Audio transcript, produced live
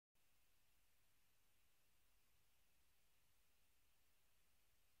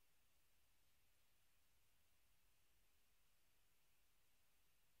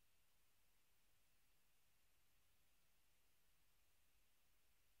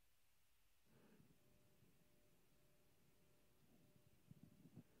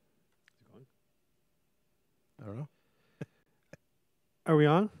Are we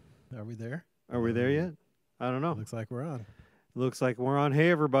on? Are we there? Are we there yet? I don't know. Looks like we're on. Looks like we're on. Hey,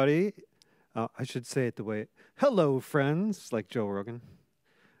 everybody. I should say it the way. Hello, friends, like Joe Rogan.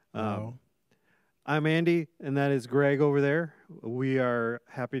 No. I'm Andy, and that is Greg over there. We are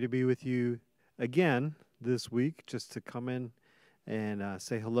happy to be with you again this week, just to come in and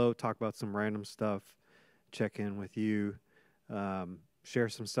say hello, talk about some random stuff, check in with you, share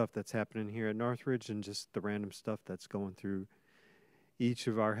some stuff that's happening here at Northridge, and just the random stuff that's going through each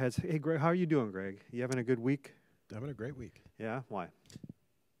of our heads. Hey, Greg, how are you doing, Greg? You having a good week? Having a great week. Yeah? Why?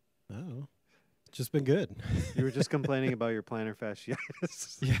 Oh. It's just been good. You were just complaining about your plantar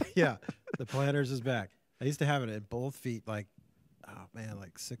fasciitis. Yeah. The planters is back. I used to have it at both feet like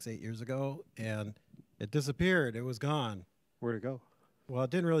 6-8 years ago, and it disappeared. It was gone. Where'd it go? Well,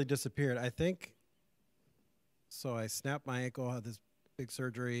 it didn't really disappear. I think so. I snapped my ankle, had this big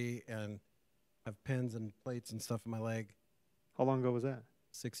surgery, and have pins and plates and stuff in my leg. How long ago was that?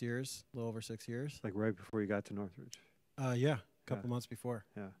 6 years, a little over 6 years. Like right before you got to Northridge. Yeah, a couple months before.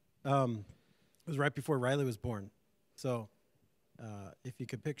 Yeah. It was right before Riley was born. So if you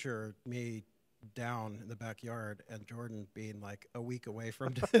could picture me down in the backyard and Jordan being like a week away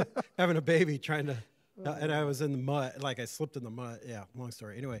from having a baby, trying to, and I was in the mud, like I slipped in the mud. Yeah, long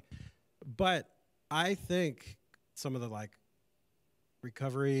story. Anyway, but I think some of the like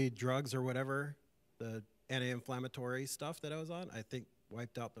recovery drugs or whatever, the anti-inflammatory stuff that I was on, I think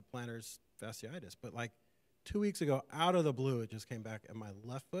wiped out the plantar fasciitis. But like 2 weeks ago, out of the blue, it just came back at my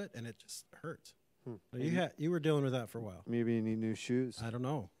left foot, and it just hurts. You were dealing with that for a while. Maybe you need new shoes. I don't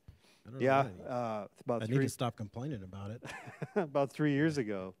know. Yeah, I need to stop complaining about it. about 3 years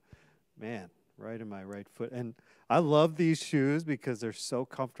ago, man, right in my right foot. And I love these shoes because they're so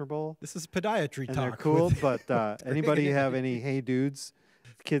comfortable. This is podiatry and talk. They're cool, but anybody have any hey dudes?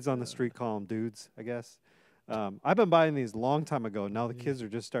 Kids on the street call them dudes, I guess. I've been buying these a long time ago. Now the kids are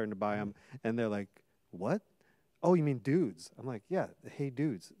just starting to buy them, and they're like, what? Oh, you mean dudes? I'm like, yeah, the hey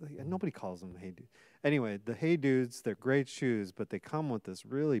dudes. Like, nobody calls them hey dudes. Anyway, the hey dudes, they're great shoes, but they come with this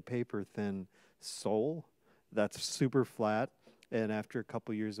really paper-thin sole that's super flat. And after a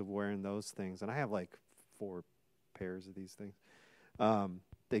couple years of wearing those things, and I have like 4 pairs of these things,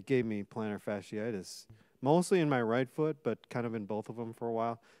 they gave me plantar fasciitis, mostly in my right foot, but kind of in both of them for a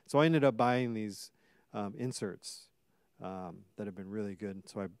while. So I ended up buying these inserts that have been really good.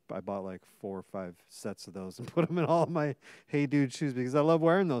 So I bought like 4 or 5 sets of those and put them in all of my Hey Dude shoes because I love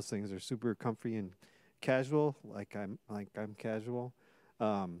wearing those things. They're super comfy and casual, like I'm casual.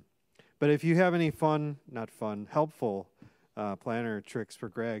 But if you have any helpful planner tricks for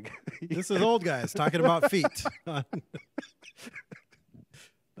Greg, this is old guys talking about feet.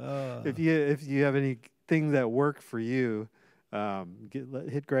 If you have anything that work for you,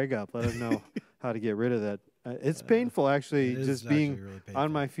 hit Greg up. Let him know how to get rid of that. It's painful, actually, just being really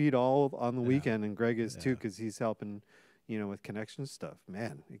on my feet all on the weekend, and Greg is too because he's helping, with connection stuff.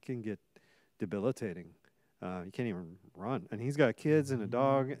 Man, it can get debilitating. You can't even run. And he's got kids and a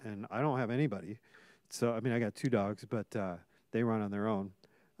dog, and I don't have anybody. So, I mean, I got 2 dogs, but they run on their own.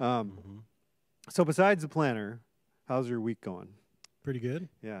 So besides the planner, how's your week going? Pretty good.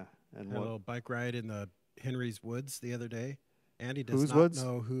 Yeah. And had a little bike ride in the Henry's Woods the other day. Andy does not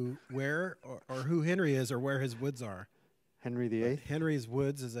know where who Henry is or where his woods are. Henry VIII? Henry's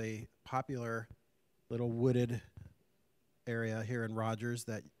Woods is a popular little wooded area here in Rogers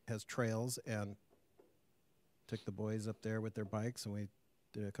that has trails, and took the boys up there with their bikes, and we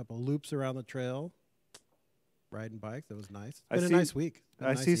did a couple loops around the trail, riding bikes. That was nice. It's been a nice week.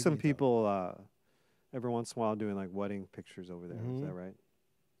 I see some people every once in a while doing like wedding pictures over there. Is that right?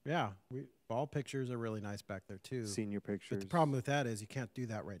 Yeah, fall pictures are really nice back there too. Senior pictures. But the problem with that is you can't do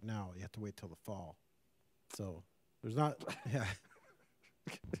that right now. You have to wait till the fall. So there's not.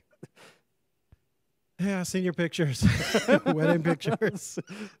 Yeah, senior pictures, wedding pictures.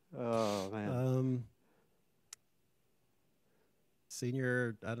 Oh man.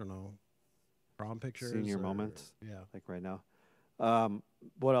 Senior, I don't know, prom pictures. Senior moments. Yeah, like right now.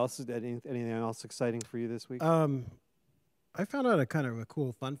 What else? Anything else exciting for you this week? I found out a kind of a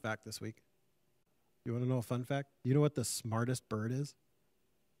cool fun fact this week. You want to know a fun fact? You know what the smartest bird is?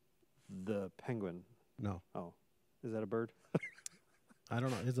 The penguin. No. Oh. Is that a bird? I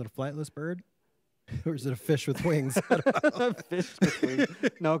don't know. Is it a flightless bird? Or is it a fish with wings? A fish with wings.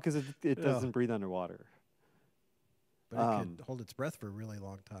 No, because it doesn't breathe underwater. But it can hold its breath for a really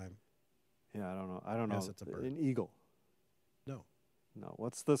long time. Yeah, I don't know. I don't know. It's a bird. An eagle. No. No.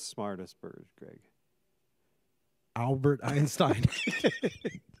 What's the smartest bird, Greg? Albert Einstein.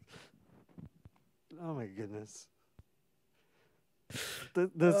 Oh my goodness.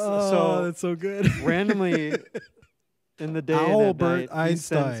 That's so good. Randomly, in the day and at Albert night, he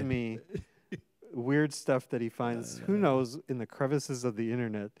sends Einstein. me weird stuff that he finds, who knows, in the crevices of the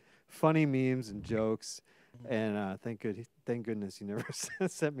internet, funny memes and jokes. And thank goodness he never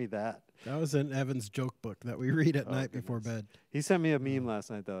sent me that. That was in Evan's joke book that we read at Oh, night before goodness. bed. He sent me a meme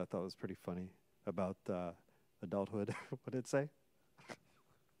last night that I thought was pretty funny about adulthood. What did it say?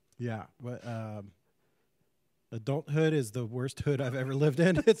 Yeah. What, adulthood is the worst hood I've ever lived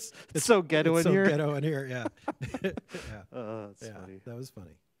in. It's so ghetto it's in so here. ghetto in here. Yeah. Yeah. That's Yeah. funny. That was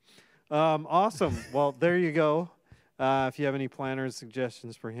funny. Awesome. Well, there you go. If you have any planners,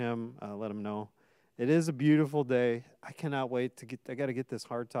 suggestions for him, let him know. It is a beautiful day. I cannot wait to I got to get this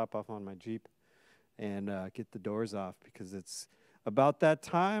hardtop off on my Jeep and get the doors off because it's about that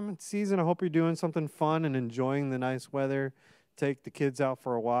time and season. I hope you're doing something fun and enjoying the nice weather. Take the kids out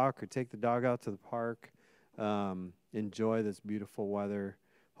for a walk or take the dog out to the park. Enjoy this beautiful weather.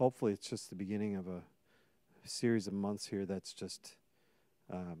 Hopefully it's just the beginning of a series of months here that's just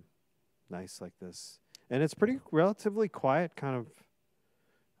nice like this. And it's pretty relatively quiet, kind of,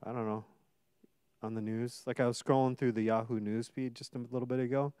 I don't know, on the news. Like I was scrolling through the Yahoo news feed just a little bit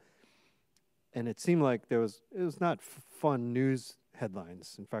ago, and it seemed like it was not fun news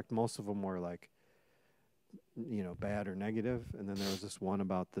headlines. In fact, most of them were like, bad or negative. And then there was this one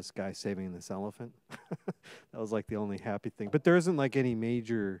about this guy saving this elephant. That was like the only happy thing. But there isn't like any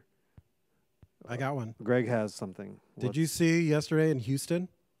major. I got one. Greg has something. Did you see yesterday in Houston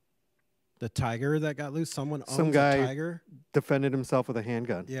the tiger that got loose? Someone owns Some guy a tiger. defended himself with a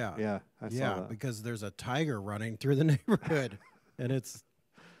handgun? Yeah. Yeah, I saw that. Because there's a tiger running through the neighborhood, and it's,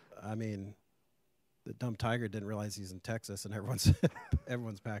 I mean, the dumb tiger didn't realize he's in Texas, and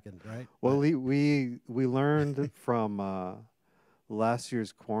everyone's packing, right? Well, we learned from last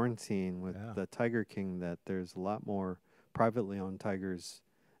year's quarantine with the Tiger King that there's a lot more privately owned tigers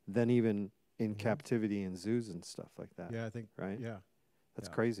than even in captivity in zoos and stuff like that. Yeah, I think. Right? Yeah, That's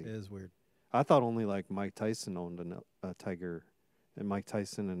crazy. It is weird. I thought only like Mike Tyson owned a tiger, and Mike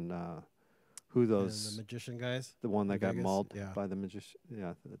Tyson and who those And the magician guys, the one that got Vegas? mauled Yeah. by the magician,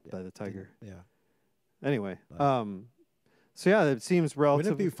 by the tiger. Yeah. Anyway, But- so yeah, it seems Wouldn't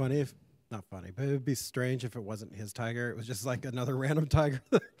relatively. it be funny if, not funny, but it would be strange if it wasn't his tiger. It was just like another random tiger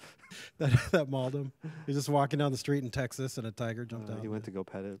that mauled him. He's just walking down the street in Texas, and a tiger jumped out. He went to go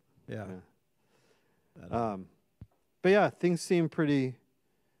pet it. Yeah. But yeah, things seem pretty,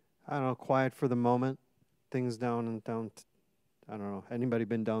 I don't know, quiet for the moment. Things I don't know. Anybody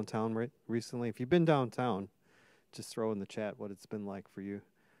been downtown recently? If you've been downtown, just throw in the chat what it's been like for you.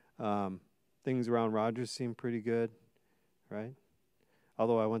 Things around Rogers seem pretty good, right?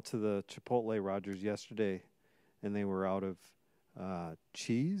 Although I went to the Chipotle Rogers yesterday, and they were out of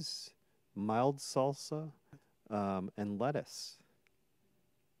cheese, mild salsa, and lettuce.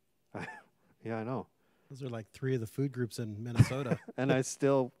 Yeah, I know. Those are like 3 of the food groups in Minnesota. And I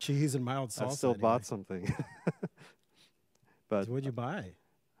still Cheese and mild salsa. I still anyway. bought something. But So what'd you buy?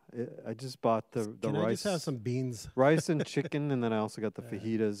 I just bought the Can rice. I just have some beans? Rice and chicken, and then I also got the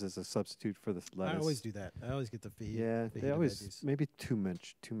fajitas as a substitute for the lettuce. I always do that. I always get the fajita. Yeah, they fajita always veggies. maybe too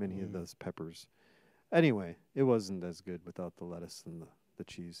many of those peppers. Anyway, it wasn't as good without the lettuce and the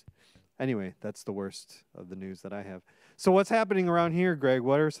cheese. Anyway, that's the worst of the news that I have. So what's happening around here, Greg?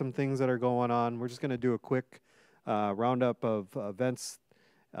 What are some things that are going on? We're just going to do a quick roundup of events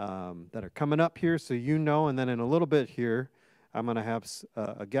that are coming up here, so and then in a little bit here, I'm going to have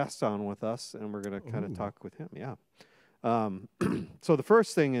a guest on with us, and we're going to kind of talk with him. Yeah. So the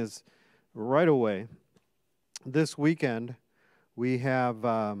first thing is right away, this weekend, we have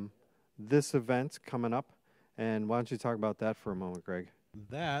this event coming up. And why don't you talk about that for a moment, Greg?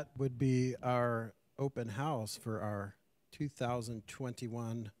 That would be our open house for our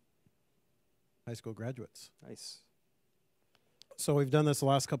 2021 high school graduates. Nice. So we've done this the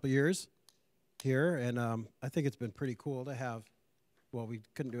last couple of years here, and I think it's been pretty cool to have, well, we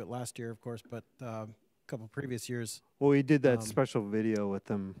couldn't do it last year, of course, but a couple previous years. Well, we did that special video with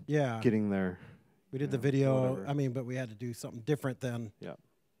them getting there. We did the video, whatever. But we had to do something different than. Yeah.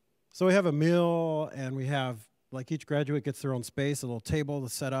 So we have a meal, and we have, like, each graduate gets their own space, a little table to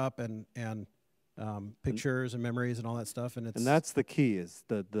set up, and pictures and memories and all that stuff. And that's the key, is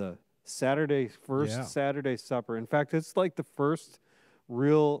the Saturday supper. In fact, it's like the first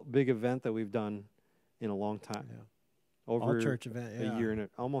real big event that we've done in a long time. Yeah. Over all church event, yeah.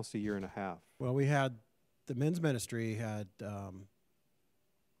 Almost a year and a half. Well, we had the men's ministry had the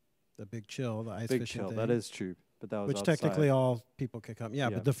big chill, the ice Big fishing chill. thing, That is true, but that was which outside. technically all people could come. Yeah,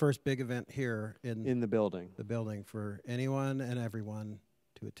 Yeah. but the first big event here in the building. the building for anyone and everyone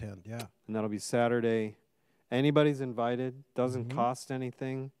to attend. Yeah. And that'll be Saturday. Anybody's invited. Doesn't cost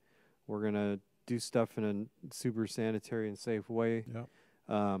anything. We're gonna do stuff in a super sanitary and safe way.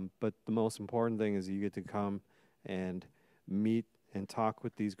 Yeah. But the most important thing is you get to come and meet and talk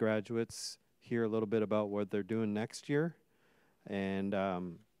with these graduates, hear a little bit about what they're doing next year, and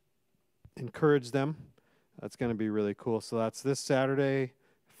encourage them. That's going to be really cool. So that's this Saturday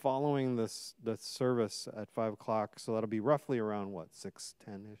following the service at 5 o'clock. So that'll be roughly around, what,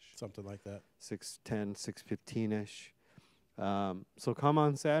 6:10-ish? Something like that. 6:10, 6:15-ish. So come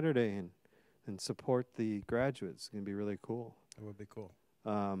on Saturday and support the graduates. It's going to be really cool. It would be cool.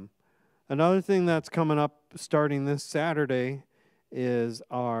 Another thing that's coming up starting this Saturday is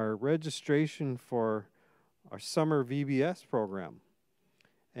our registration for our summer VBS program.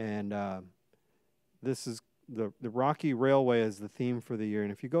 And this is the Rocky Railway is the theme for the year.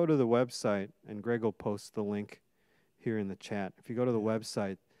 And if you go to the website, and Greg will post the link here in the chat. If you go to the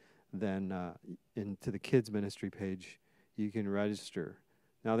website, then into the kids ministry page, you can register.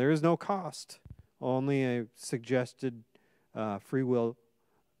 Now, there is no cost, only a suggested free will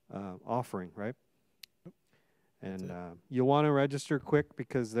offering, right? And you'll want to register quick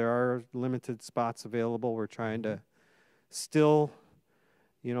because there are limited spots available. We're trying to still,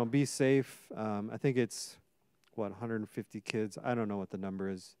 be safe. I think it's, 150 kids. I don't know what the number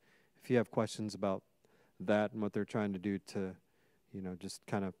is. If you have questions about that and what they're trying to do to, just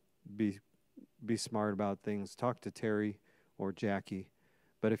kind of be smart about things, talk to Terry or Jackie.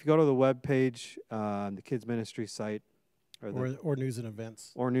 But if you go to the web page, the kids ministry site, or news and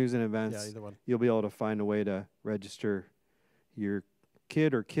events. Or news and events. Yeah, either one. You'll be able to find a way to register your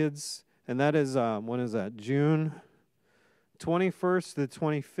kid or kids. And that is, when is that? June 21st to the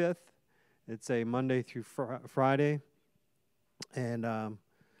 25th. It's a Monday through Friday. And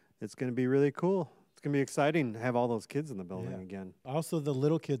it's going to be really cool. It's going to be exciting to have all those kids in the building again. Also, the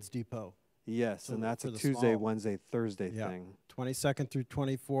Little Kids Depot. Yes, So and that's for a the Tuesday, small. Wednesday, Thursday thing. 22nd through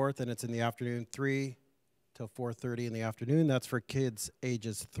 24th, and it's in the afternoon, 3 till 4:30 in the afternoon. That's for kids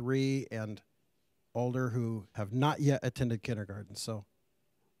ages 3 and older who have not yet attended kindergarten. So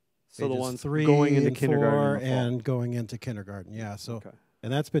So the ages ones 3 going into and kindergarten 4 in the fall. and going into kindergarten. Yeah. So Okay.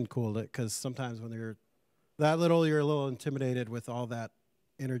 and that's been cool because sometimes when you're that little, you're a little intimidated with all that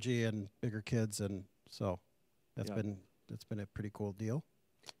energy and bigger kids, and so that's been a pretty cool deal.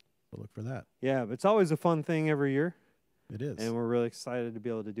 So look for that. Yeah, it's always a fun thing every year. It is. And we're really excited to be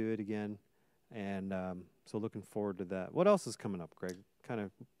able to do it again. And so looking forward to that. What else is coming up, Greg? Kind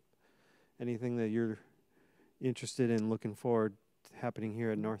of anything that you're interested in looking forward to happening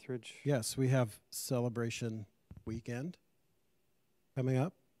here at Northridge? Yes, we have celebration weekend coming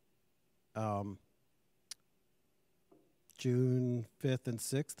up. June 5th and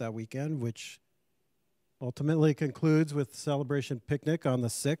 6th, that weekend, which ultimately concludes with celebration picnic on the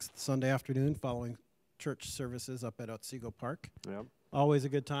 6th, Sunday afternoon, following church services up at Otsego Park. Yep. Always a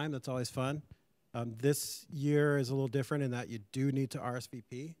good time. That's always fun. This year is a little different in that you do need to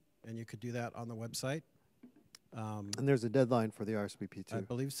RSVP, and you could do that on the website. And there's a deadline for the RSVP too. I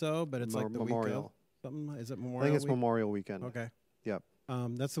believe so, but it's like the Memorial. week of something. Is it Memorial I think it's week? Memorial Weekend. Okay. Yep.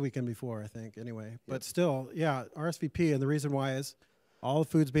 That's the weekend before, I think, anyway. Yep. But still, yeah, RSVP, and the reason why is all the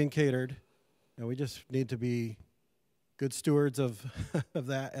food's being catered, and we just need to be good stewards of of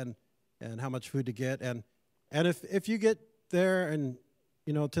that and how much food to get. And if you get there and,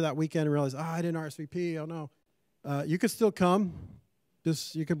 to that weekend and realize, I didn't RSVP, oh no, you could still come.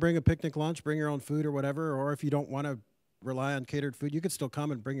 Just you can bring a picnic lunch, bring your own food or whatever, or if you don't want to rely on catered food, you could still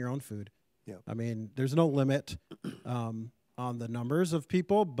come and bring your own food. Yeah. I mean, there's no limit on the numbers of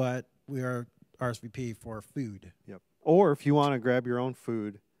people, but we are RSVP for food. Yep. Or if you want to grab your own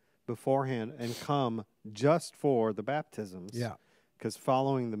food beforehand and come just for the baptisms. Yeah. Because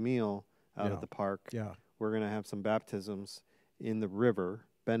following the meal out Yeah. at the park, Yeah. we're going to have some baptisms in the river.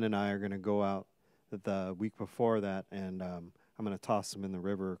 Ben and I are going to go out the week before that, and I'm going to toss them in the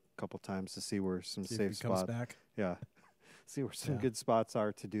river a couple times to see where some See if safe he comes spots. back. Yeah. See where some Yeah. good spots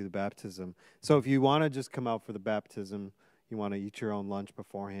are to do the baptism. So if you want to just come out for the baptism, you want to eat your own lunch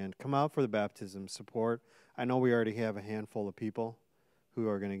beforehand, come out for the baptism, support. I know we already have a handful of people who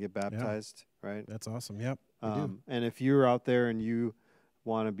are going to get baptized, right? That's awesome. Yep. We do. And if you're out there and you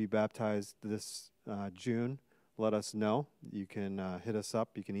want to be baptized this June, let us know. You can hit us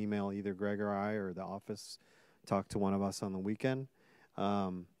up. You can email either Greg or I or the office. Talk to one of us on the weekend.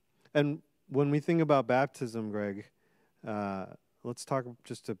 And when we think about baptism, Greg, let's talk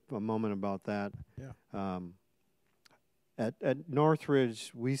just a moment about that. Yeah. At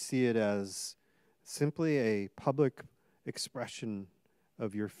Northridge, we see it as simply a public expression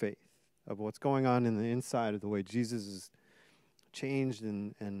of your faith, of what's going on in the inside of the way Jesus has changed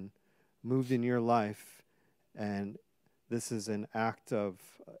and moved in your life. And this is an act of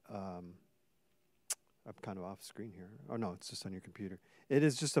I'm kind of off screen here. Oh no, it's just on your computer. It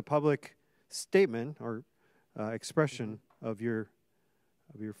is just a public statement or expression of your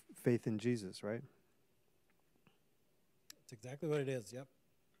faith in Jesus, right? That's exactly what it is. Yep.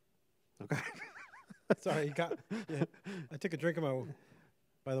 Okay. Sorry, you got. Yeah, I took a drink of my.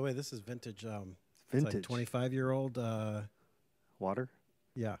 By the way, this is vintage. Vintage. It's like 25-year-old. Water.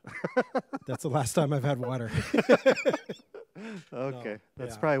 Yeah, that's the last time I've had water. Okay, No,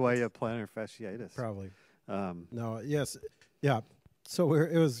 that's yeah, probably why you have plantar fasciitis. Probably. Um, No. Yes. Yeah. So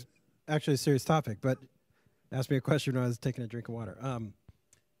it was actually a serious topic, but asked me a question when I was taking a drink of water.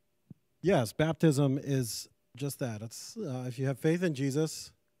 Yes, baptism is just that. It's if you have faith in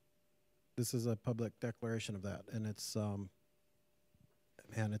Jesus, this is a public declaration of that, and it's man,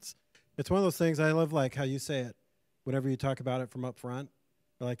 it's one of those things. I love like how you say it whenever you talk about it from up front.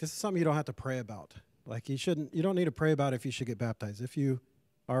 Like, this is something you don't have to pray about. Like, you don't need to pray about if you should get baptized. If you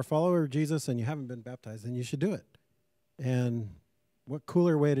are a follower of Jesus and you haven't been baptized, then you should do it. And what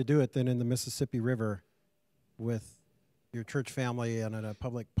cooler way to do it than in the Mississippi River with your church family and at a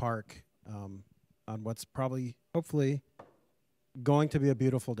public park on what's probably, hopefully, going to be a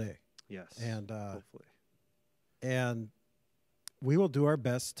beautiful day. yes. And hopefully. and we will do our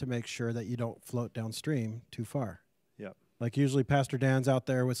best to make sure that you don't float downstream too far. Yep. Like, usually Pastor Dan's out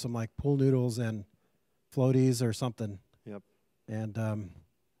there with some like pool noodles and floaties or something. Yep. And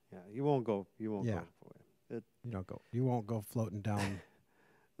Yeah, you won't go. You won't Yeah. go. For it. you won't go floating down.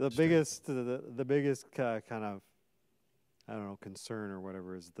 The Straight. biggest kind of, I don't know, concern or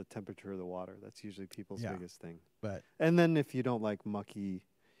whatever is the temperature of the water. That's usually people's Yeah. biggest thing. But And then if you don't like mucky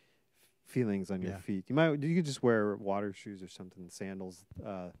feelings on your Yeah. feet, you could just wear water shoes or something, sandals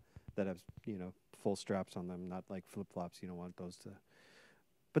that have full straps on them, not like flip flops. You don't want those to.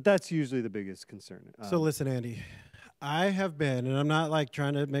 But that's usually the biggest concern. so listen, Andy, I have been, and I'm not like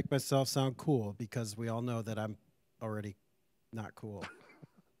trying to make myself sound cool because we all know that I'm already not cool.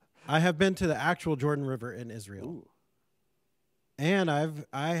 I have been to the actual Jordan River in Israel. Ooh. And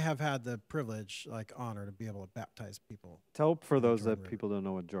I have had the privilege, like honor, to be able to baptize people. Tell for the those Jordan that River. people don't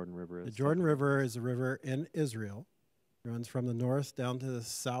know what Jordan River is. The Jordan River is a river in Israel. It runs from the north down to the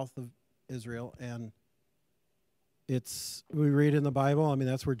south of Israel, and we read in the Bible. I mean,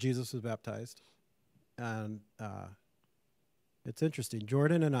 that's where Jesus was baptized, and it's interesting.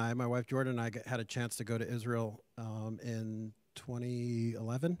 My wife Jordan and I had a chance to go to Israel in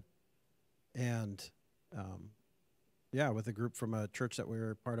 2011, and with a group from a church that we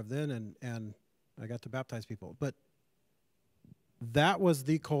were part of then, and I got to baptize people. But that was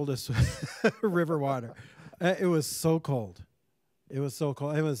the coldest river water. It was so cold. It was so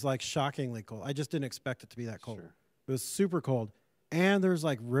cold. It was like shockingly cold. I just didn't expect it to be that cold. Sure. It was super cold. And there's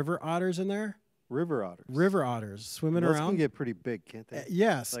like river otters in there. River otters. River otters swimming Those around. can get pretty big, can't they?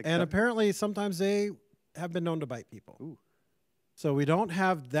 Yes. Like and that- apparently sometimes they have been known to bite people. Ooh. So we don't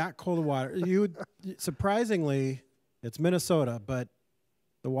have that cold of water. Surprisingly, it's Minnesota, but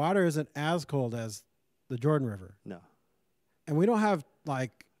the water isn't as cold as the Jordan River. No. And we don't have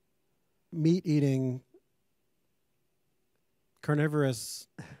like meat-eating carnivorous.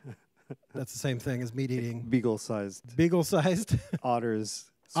 That's the same thing as meat-eating. Beagle-sized Beagle-sized otters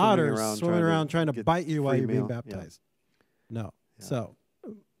swimming around trying to get bite you while free you're being meal. Yeah. baptized. No. Yeah. So a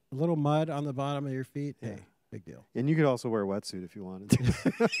little mud on the bottom of your feet. Yeah. Hey, big deal. And you could also wear a wetsuit if you wanted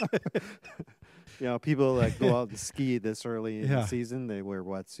to. People that go out and ski this early in the Yeah. season, they wear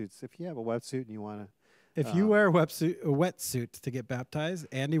wetsuits. If you have a wetsuit and you want to, If you wear a wetsuit to get baptized,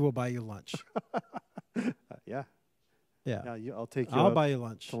 Andy will buy you lunch. yeah, Yeah. I'll take you I'll out buy you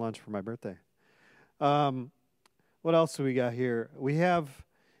lunch. to lunch for my birthday. What else do we got here? We have,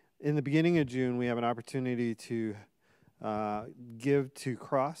 in the beginning of June, we have an opportunity to give to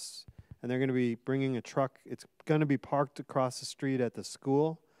Cross, and they're going to be bringing a truck. It's going to be parked across the street at the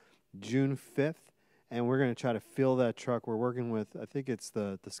school, June 5th, and we're going to try to fill that truck. We're working with, I think it's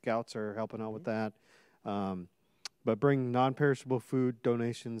the Scouts are helping out with that, but bring non-perishable food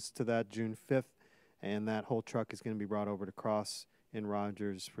donations to that June 5th, and that whole truck is going to be brought over to Cross in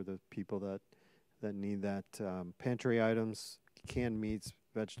Rogers for the people that need that. Pantry items, canned meats,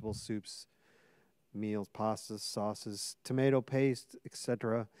 vegetable soups, meals, pastas, sauces, tomato paste,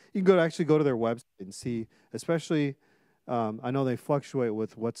 etc. You can actually go to their website and see, especially, I know they fluctuate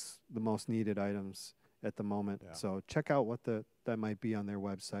with what's the most needed items at the moment. Yeah. So check out what that might be on their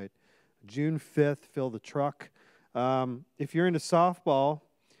website. June 5th, fill the truck. If you're into softball,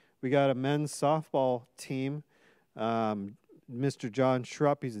 we got a men's softball team. Mr. John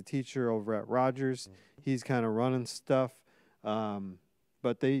Schrupp, he's a teacher over at Rogers. He's kind of running stuff.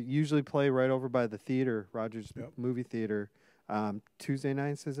 But they usually play right over by the theater, Rogers Yep. Movie Theater, Tuesday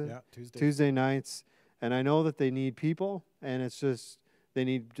nights, is it? Yeah, Tuesday. Tuesday nights. and I know that they need people, and it's just they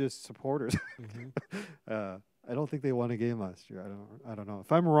need just supporters. I don't think they won a game last year. I don't know.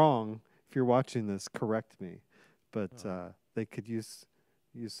 If I'm wrong, if you're watching this, correct me. But they could use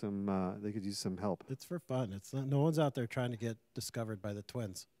some help. It's for fun. It's not. No one's out there trying to get discovered by the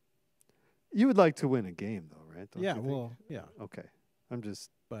Twins. You would like to win a game, though, right? Don't Yeah. you think? Well. Yeah. Okay. I'm just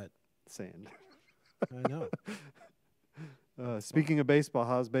But saying. I know. Speaking of baseball,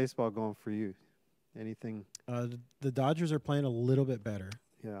 how's baseball going for you? Anything? The Dodgers are playing a little bit better,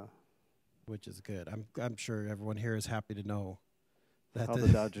 Yeah. which is good. I'm sure everyone here is happy to know that How the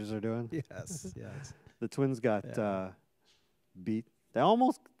Dodgers are doing? Yes. Yes. The Twins got beat. They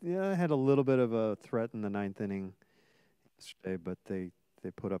almost had a little bit of a threat in the ninth inning yesterday, but they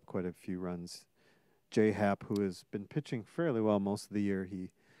put up quite a few runs. J. Happ, who has been pitching fairly well most of the year, he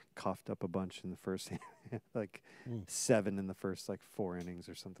coughed up a bunch in the first like 7 in the first 4 innings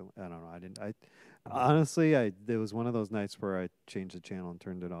or something. I don't know. Honestly, it was one of those nights where I changed the channel and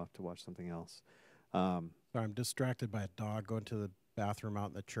turned it off to watch something else. Sorry, I'm distracted by a dog going to the bathroom out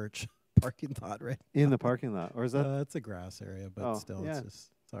in the church parking lot, right? In the parking lot, or is that? It's a grass area, but Oh, still, yeah. it's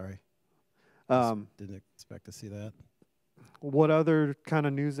just sorry. Didn't expect to see that. What other kind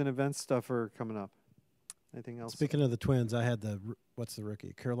of news and event stuff are coming up? Anything else? Speaking of the Twins, I had what's the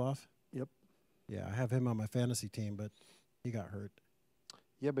rookie? Kirilloff? Yep. Yeah, I have him on my fantasy team, but he got hurt.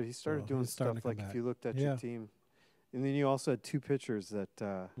 Yeah, but he started So doing he's starting stuff to come like if back. you looked at Yeah. your team. And then you also had 2 pitchers that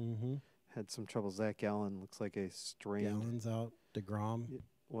Mm-hmm. had some trouble. Zach Allen looks like a strained. Allen's out. DeGrom.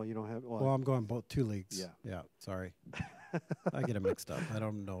 Well, you don't have. Well, I'm going both 2 leagues. Yeah. Yeah, sorry. I get them mixed up. I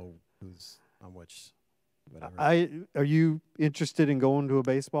don't know who's on which. Whatever. Are you interested in going to a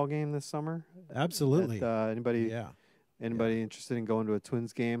baseball game this summer? Absolutely. Anybody Yeah. interested in going to a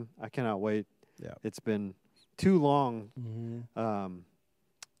Twins game? I cannot wait. Yeah. It's been too long Mm-hmm.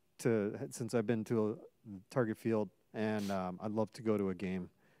 since I've been to a Target Field, and I'd love to go to a game.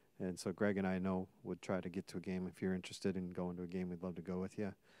 And so Greg and I would try to get to a game. If you're interested in going to a game, we'd love to go with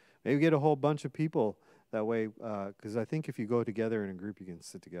you. Maybe get a whole bunch of people that way, because I think if you go together in a group, you can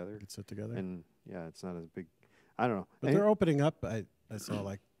sit together. We could sit together. And yeah, it's not as big. I don't know. But they're opening up. I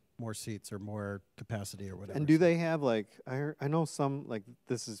saw more seats or more capacity or whatever. And do they have I know some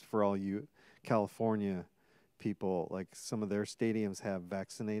this is for all you California people, some of their stadiums have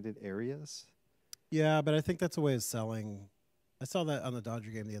vaccinated areas. Yeah, but I think that's a way of selling. I saw that on the Dodger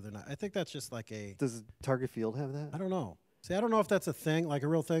game the other night. I think that's just Does Target Field have that? I don't know. See, I don't know if that's a thing, like a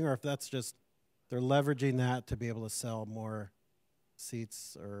real thing, or if that's just they're leveraging that to be able to sell more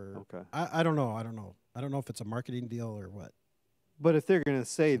seats or Okay. I don't know. I don't know if it's a marketing deal or what. But if they're going to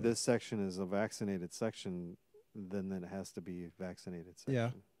say this section is a vaccinated section, then it has to be a vaccinated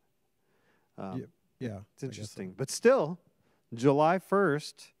section. Yeah. Yeah. It's interesting. But still, July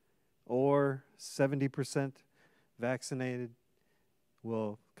 1st or 70% vaccinated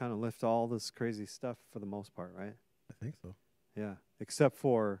will kind of lift all this crazy stuff for the most part, right? I think so. Yeah, except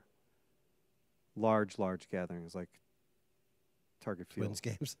for large gatherings like Target Field.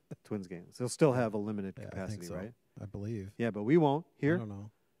 Twins games. They'll still have a limited Yeah, capacity, I think so. right? I believe. Yeah, but we won't here. I don't know.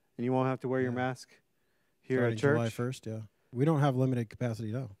 And you won't have to wear your Yeah. mask here Starting at church. July 1st, yeah. We don't have limited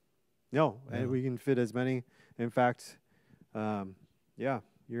capacity now. No, Yeah. and we can fit as many. In fact,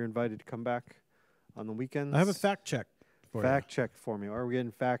 you're invited to come back on the weekends. I have a fact check for fact check for me. Are we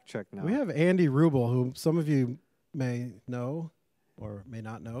getting fact checked now? you. We have Andy Rubel, who some of you may know or may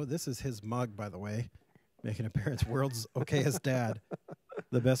not know. This is his mug, by the way, making an appearance. World's okayest dad.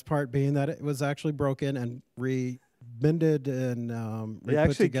 The best part being that it was actually broken and re-bended and it re-put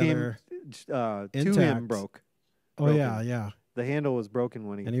actually together. came to him intact. broke. Oh, broken. yeah. The handle was broken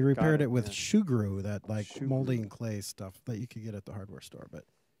when he And he got repaired it with yeah. shoe glue, that Shoe molding clay stuff that you could get at the hardware store. But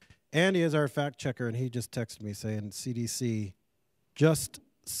Andy is our fact checker, and he just texted me saying CDC just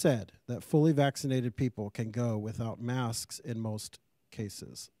said that fully vaccinated people can go without masks in most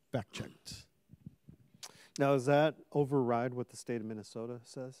cases. Fact checked. Now, does that override what the state of Minnesota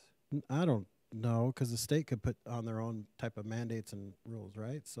says? I don't know, because the state could put on their own type of mandates and rules,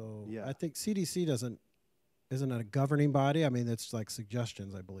 right? So Yeah. I think CDC isn't a governing body. I mean, it's like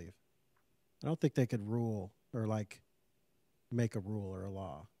suggestions, I believe. I don't think they could rule or make a rule or a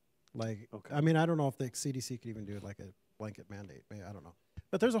law. Okay. I mean, I don't know if the CDC could even do it like a blanket mandate. Maybe, I don't know.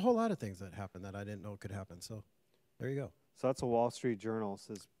 But there's a whole lot of things that happen that I didn't know could happen. So there you go. So that's a Wall Street Journal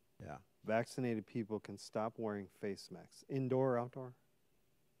says Yeah. vaccinated people can stop wearing face masks, indoor or outdoor.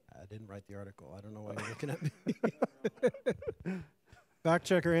 I didn't write the article. I don't know why you're looking at me. Fact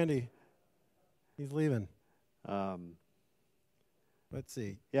checker Andy. He's leaving. Let's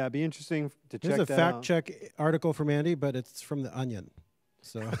see. Yeah, it'd be interesting to Here's check a that fact out. check article from Andy, but it's from The Onion.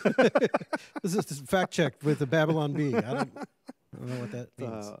 So this is fact checked with the Babylon Bee. I don't know what that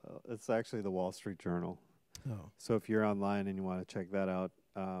means. It's actually the Wall Street Journal. Oh, So if you're online and you want to check that out,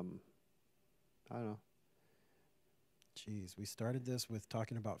 I don't know. geez, we started this with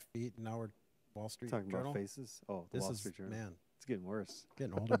talking about feet, and now we're Wall Street Talking Journal. about faces. Oh, the This Wall is, Street Journal. man, It's getting worse.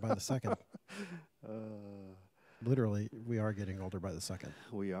 getting older by the second. Uh, Literally, we are getting older by the second.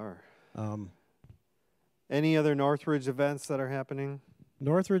 we are. Um, Any other Northridge events that are happening?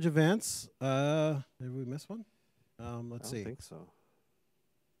 Northridge events. Did we miss one? Let's I see. don't think so.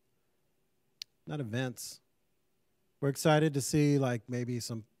 Not events. We're excited to see like maybe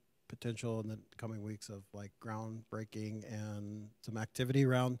some potential in the coming weeks of like groundbreaking and some activity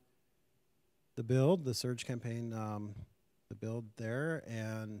around the build, the surge campaign, the build there.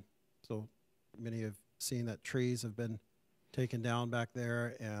 And so many have seen that trees have been taken down back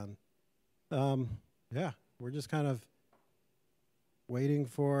there. And yeah, we're just kind of waiting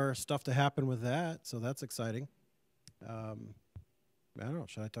for stuff to happen with that. So that's exciting. I don't know.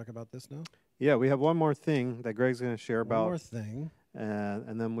 Should I talk about this now? Yeah, we have one more thing that Greg's going to share One more about, thing.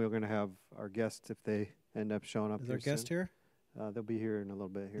 and then we're going to have our guests if they end up showing up. Is our guest here? They'll be here in a little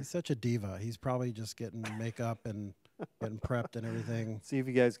bit here. He's such a diva. He's probably just getting makeup and getting prepped and everything. See if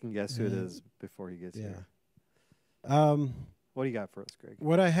you guys can guess who it Yeah. is before he gets Yeah. here. Um, What do you got for us, Greg?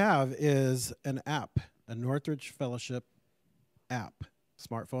 what I have is an app, a Northridge Fellowship app,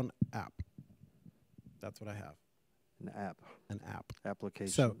 smartphone app. That's what I have, An app, an app.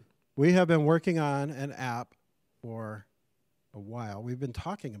 application. So we have been working on an app for a while. We've been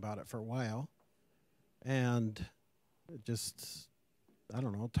talking about it for a while. And just, I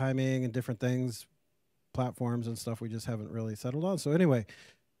don't know, timing and different things, platforms and stuff we just haven't really settled on. So anyway,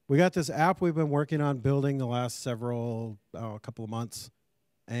 we got this app we've been working on building the last a couple of months,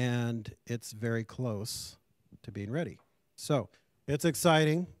 and it's very close to being ready. So it's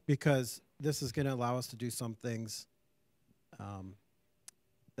exciting because this is going to allow us to do some things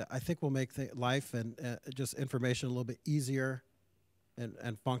that I think will make life and just information a little bit easier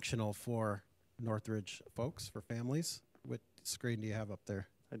and functional for Northridge folks, for families. What screen do you have up there?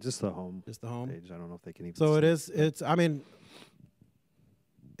 Just the home Just the home? page. I don't know if they can even So see.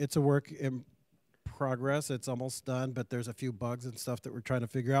 it's a work in progress. It's almost done, but there's a few bugs and stuff that we're trying to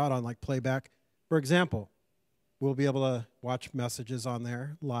figure out on like playback. For example, we'll be able to watch messages on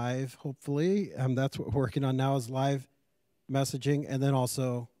there live, hopefully. That's what we're working on now is live messaging, and then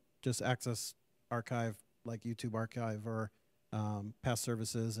also just access archive, like YouTube archive or past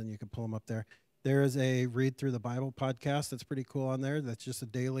services, and you can pull them up there. There is a Read Through the Bible podcast that's pretty cool on there. That's just a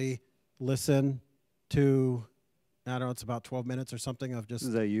daily listen to, I don't know, it's about 12 minutes or something of just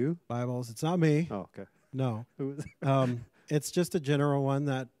Is that you? Bibles. It's not me. Oh, okay. No. Who is it? It's just a general one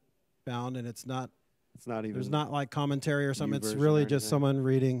that found, and it's not, It's not even. there's not like commentary or something. It's version really or just anything? someone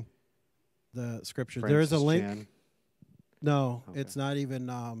reading the scripture. There is a Francis link. Chan. No, Okay. it's not even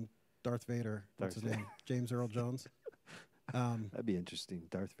Darth Vader. What's his Darth name? James Earl Jones. That'd be interesting.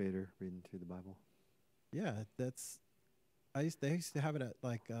 Darth Vader reading through the Bible. Yeah, they used to have it at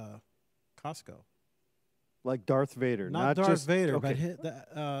like Costco. Like Darth Vader, Not Darth just, Vader, okay. but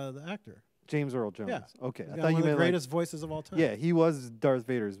the actor. James Earl Jones. Yeah. Okay, He's I got thought one you of the meant greatest voices of all time. Yeah, he was Darth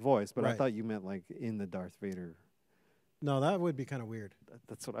Vader's voice, but I Right. thought you meant like in the Darth Vader. No, that would be kind of weird.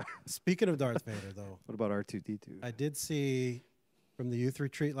 That's what I. Speaking of Darth Vader, though, What about R2D2? I did see from the youth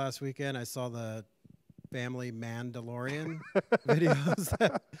retreat last weekend, I saw the family Mandalorian videos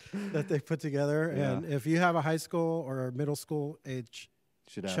that they put together. Yeah. And if you have a high school or a middle school age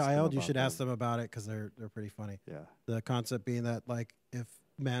Should ask child, him you about should ask them about it because they're pretty funny. Yeah, The concept being that like if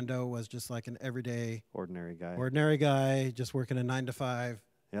Mando was just like an everyday ordinary guy. ordinary guy just working a 9 to 5,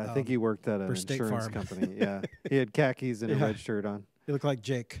 Yeah, I think he worked at an for State insurance Farm. company. Yeah, he had khakis and a Yeah. red shirt on. he looked like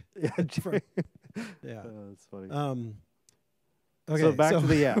Jake. Yeah, Yeah. that's funny. Okay. So back to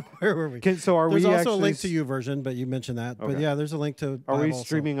the app. Where were we? So are There's we also actually a link to you version, but you mentioned that. But Okay. yeah, there's a link to. Are we Bible, so-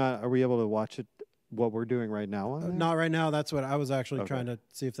 streaming on? Are we able to watch it? What we're doing right now? On there? Not right now. That's what I was actually Okay. trying to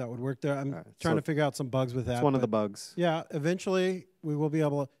see if that would work there. I'm All right. trying So to figure out some bugs with that. It's one of the but bugs. Yeah, eventually we will be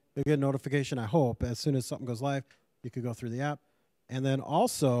able to get a notification, I hope, as soon as something goes live, you could go through the app. And then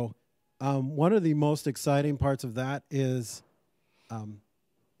also, one of the most exciting parts of that is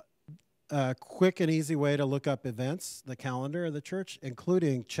a quick and easy way to look up events, the calendar of the church,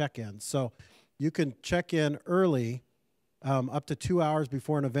 including check-ins. So you can check in early, up to 2 hours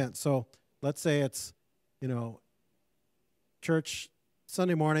before an event. So let's say it's, church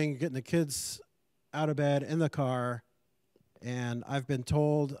Sunday morning, getting the kids out of bed in the car, and I've been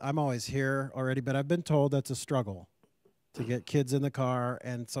told, I'm always here already, but I've been told that's a struggle to get kids in the car,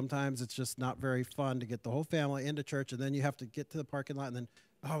 and sometimes it's just not very fun to get the whole family into church, and then you have to get to the parking lot, and then,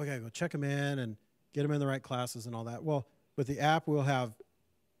 oh, we got to go check them in and get them in the right classes and all that. Well, with the app, we'll have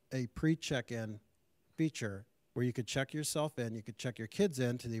a pre-check-in feature where you could check yourself in, you could check your kids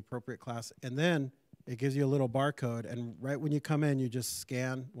in to the appropriate class, and then it gives you a little barcode, and right when you come in, you just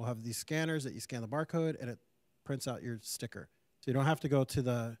scan. We'll have these scanners that you scan the barcode, and it prints out your sticker. So you don't have to go to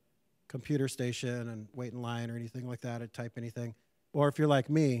the computer station and wait in line or anything like that or type anything. Or if you're like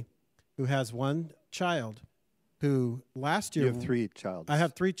me, who has one child who last year... You have 3 children. I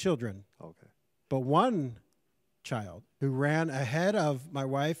have 3 children. Okay. But one child who ran ahead of my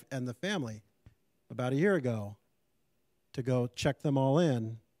wife and the family about a year ago to go check them all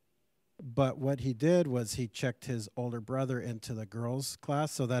in. But what he did was he checked his older brother into the girls'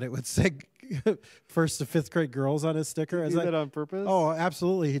 class so that it would say 1st to 5th grade girls on his sticker. Did he do that on purpose? Oh,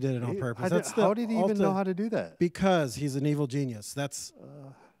 absolutely, he did it on purpose. How did he even know how to do that? Because he's an evil genius.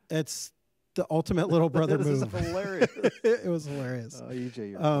 It's the ultimate little brother this move. Is hilarious. It was hilarious.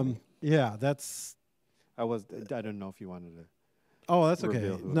 EJ, you're yeah, that's... I don't know if you wanted to... Oh, that's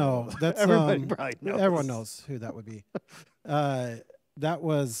okay. No, that's... Everybody probably knows. Everyone knows who that would be. That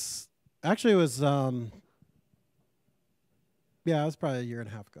was... Actually, it was... yeah, it was probably a year and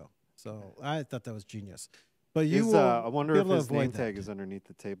a half ago. So I thought that was genius. But you I wonder if his name tag is underneath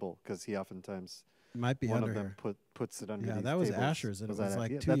the table, because he oftentimes... Might be one under of them here. puts it underneath. Yeah, that was tables. Asher's, and it was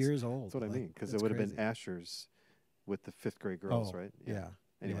like 2 years old. That's what I mean, because it would have been Asher's with the 5th grade girls, right? Yeah.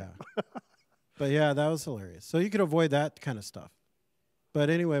 Anyway. Yeah. But yeah, that was hilarious. So you could avoid that kind of stuff. But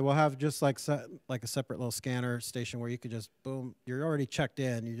anyway, we'll have just like a separate little scanner station where you could just, boom, you're already checked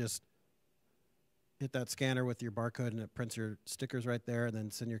in. You just hit that scanner with your barcode, and it prints your stickers right there, and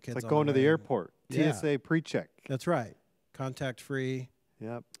then send your kids It's on like going to the way. airport. Yeah. TSA pre-check. That's right. Contact free.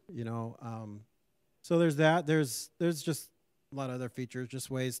 Yep. You know, so there's that. There's just a lot of other features,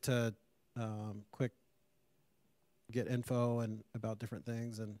 just ways to quick get info and about different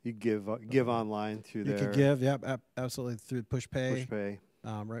things. And you give online through there. You could give, yep, absolutely, through push pay. Push pay.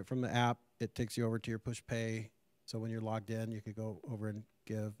 Right from the app, it takes you over to your push pay. So when you're logged in, you could go over and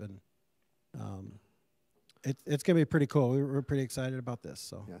give, and it's gonna be pretty cool. We're pretty excited about this.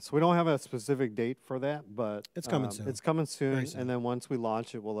 So yeah, so we don't have a specific date for that, but it's coming soon. It's coming soon, soon, and then once we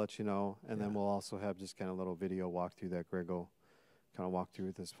launch it, we'll let you know, and then we'll also have just kind of a little video walkthrough that Greg will kind of walk through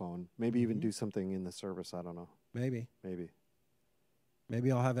with his phone. Maybe even do something in the service. I don't know. Maybe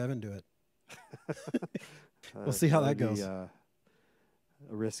Maybe I'll have Evan do it. We'll see how that goes. A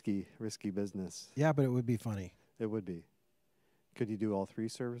risky business. Yeah, but it would be funny. It would be. Could you do all 3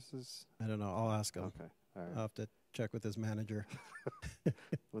 services? I don't know. I'll ask him. Okay. All right. I'll have to check with his manager.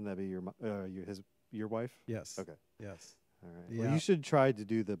 Wouldn't that be your wife? Yes. Okay. Yes. All right. Yeah. Well, you should try to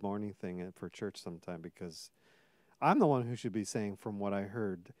do the morning thing for church sometime, because I'm the one who should be saying, from what I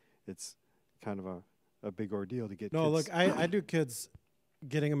heard, it's kind of a big ordeal to get kids. Look, I do kids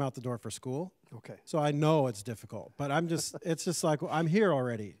getting them out the door for school. Okay. So I know it's difficult, but it's just like, I'm here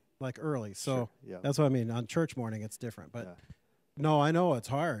already, like early. So Sure. Yeah. that's what I mean. On church morning, it's different. But no, I know it's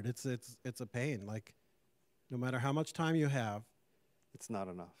hard. It's a pain. Like, no matter how much time you have, it's not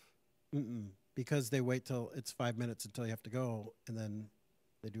enough. Because they wait till it's 5 minutes until you have to go, and then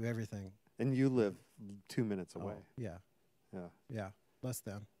they do everything. And you live 2 minutes away. Yeah. Yeah. Yeah. Less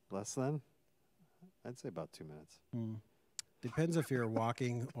than. Less than? I'd say about 2 minutes. Depends if you're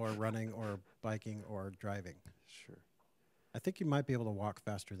walking or running or biking or driving. Sure. I think you might be able to walk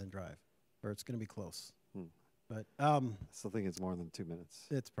faster than drive, or it's going to be close. But I still think it's more than 2 minutes.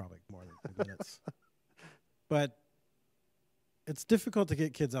 It's probably more than 2 minutes. But it's difficult to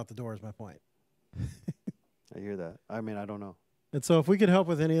get kids out the door, is my point. I hear that. I mean, I don't know. And so if we can help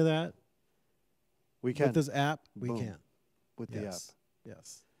with any of that, we can. with this app, we Boom. can. With the app.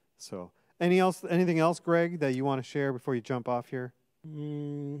 Yes. So, anything else, Greg, that you want to share before you jump off here?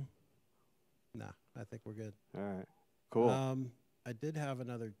 Nah, I think we're good. All right. Cool. I did have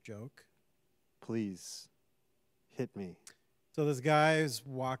another joke. Please hit me. So this guy's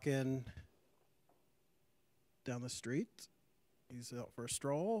walking down the street. He's out for a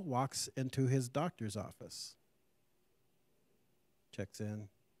stroll, walks into his doctor's office. Checks in,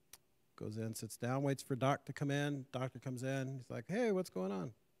 goes in, sits down, waits for doc to come in. Doctor comes in. He's like, "Hey, what's going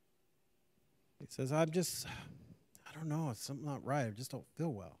on?" He says, I don't know. It's something not right. I just don't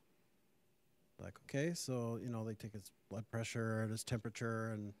feel well. Like, okay, so, they take his blood pressure and his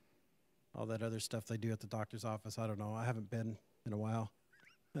temperature and all that other stuff they do at the doctor's office. I don't know. I haven't been in a while.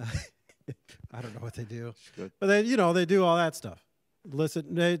 I don't know what they do. Good. But they do all that stuff.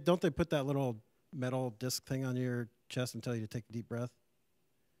 Listen, don't they put that little metal disc thing on your chest and tell you to take a deep breath?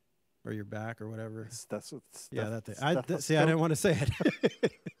 or your back or whatever. That's what. Yeah, that thing. See, I didn't want to say it.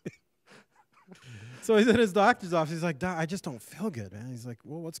 So he's in his doctor's office. He's like, Doc, I just don't feel good, man. He's like,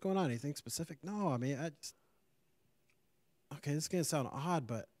 well, what's going on? Anything specific? No, I mean, okay, this is going to sound odd,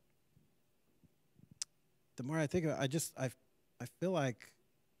 but the more I think of it, I feel like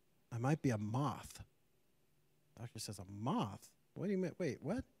I might be a moth. The doctor says, a moth? What do you mean? Wait,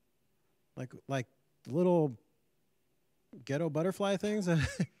 what? Like little ghetto butterfly things?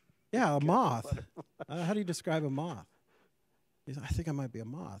 Yeah, a moth. How do you describe a moth? He said, I think I might be a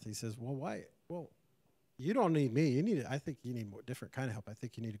moth. He says, well, why? Well, you don't need me. I think you need more different kind of help. I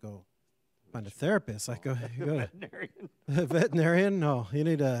think you need to go find a therapist. Like, go veterinarian. a veterinarian? No, you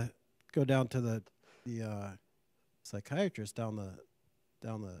need to go down to the psychiatrist down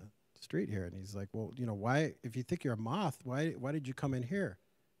the street here. And he's like, well, why? If you think you're a moth, why did you come in here?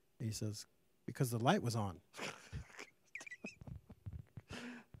 And he says, because the light was on.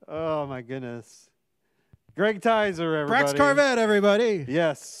 Oh my goodness. Greg Tizer, everybody. Brax Carvette, everybody.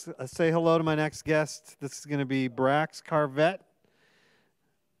 Yes. Say hello to my next guest. This is going to be Brax Carvette.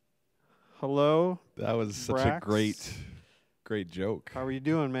 Hello. That was such a great joke. How are you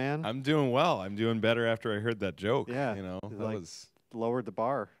doing, man? I'm doing well. I'm doing better after I heard that joke. Yeah. That was lowered the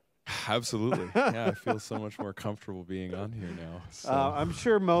bar. Absolutely. Yeah, I feel so much more comfortable being on here now. So. I'm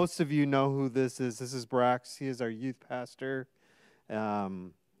sure most of you know who this is. This is Brax. He is our youth pastor.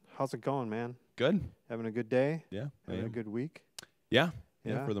 How's it going, man? Good. Having a good day? Yeah. Having a good week? Yeah,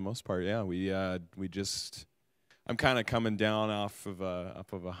 for the most part. Yeah, we just I'm kind of coming down off of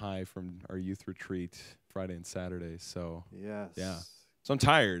a high from our youth retreat Friday and Saturday. So yes. Yeah. So I'm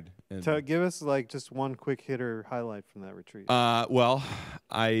tired. And give us just one quick hitter highlight from that retreat. Well,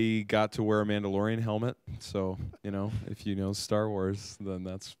 I got to wear a Mandalorian helmet. So if you know Star Wars, then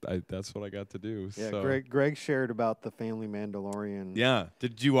that's what I got to do. Yeah, so. Greg shared about the family Mandalorian. Yeah,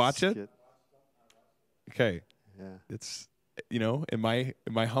 did you watch it? Okay. Yeah. It's in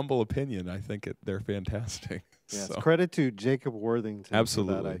my humble opinion, I think they're fantastic. Yes. So. Credit to Jacob Worthington.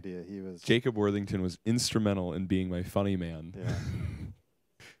 Absolutely. For that idea. Jacob Worthington was instrumental in being my funny man. Yeah.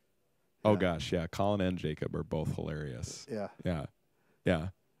 Oh gosh, yeah. Colin and Jacob are both hilarious. Yeah. Yeah. Yeah.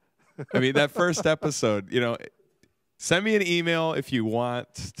 I mean, that first episode, send me an email if you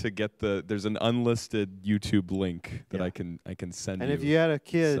want to get there's an unlisted YouTube link that I can send you. And if you had a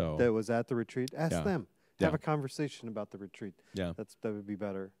kid that was at the retreat, ask them. Yeah. Have a conversation about the retreat. Yeah. That would be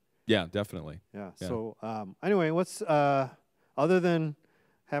better. Yeah, definitely. Yeah. So anyway, what's other than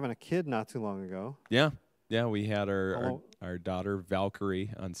having a kid not too long ago? Yeah. Yeah, we had our daughter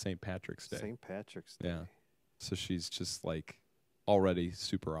Valkyrie on St. Patrick's Day. St. Patrick's Day. Yeah. So she's just already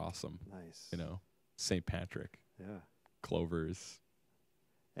super awesome. Nice. St. Patrick. Yeah. Clovers.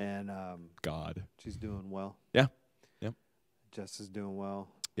 And God. She's doing well. Yeah. Yep. Jess is doing well.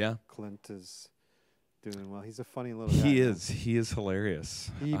 Yeah. Clint is doing well. He's a funny little guy. He is hilarious.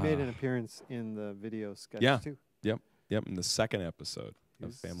 He made an appearance in the video sketch too. Yep, in the second episode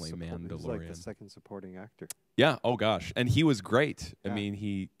of Family Mandalorian. He's like the second supporting actor. Yeah, oh gosh. And he was great. Yeah. I mean,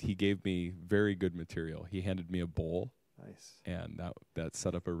 he gave me very good material. He handed me a bowl. Nice. And that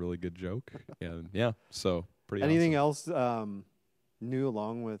set up a really good joke. And yeah, so pretty Anything awesome. else new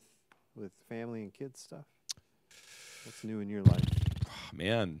along with family and kids stuff? What's new in your life?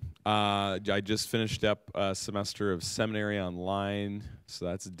 Man, I just finished up a semester of seminary online, so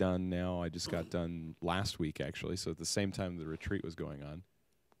that's done now. I just got done last week, actually, so at the same time the retreat was going on.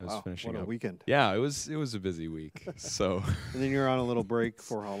 I was finishing what a up. weekend. Yeah, it was a busy week. So And then you're on a little break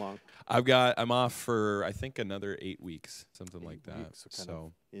for how long? I'm off for I think another 8 weeks, something like that. Weeks, so kind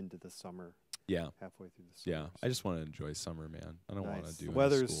of into the summer. Yeah. Halfway through the summer. Yeah, I just want to enjoy summer, man. I don't want to do the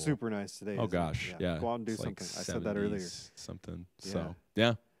weather is super nice today. Oh gosh, yeah. Go out and do something. I said that earlier. Something. Yeah. So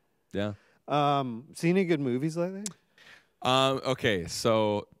yeah. Seen any good movies lately? Okay,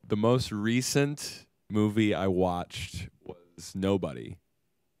 so the most recent movie I watched was Nobody.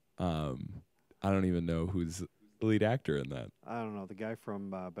 I don't even know who's the lead actor in that. I don't know. The guy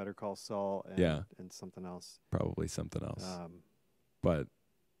from Better Call Saul and something else. Probably something else. But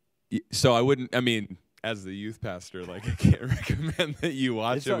so I wouldn't. I mean, as the youth pastor, I can't recommend that you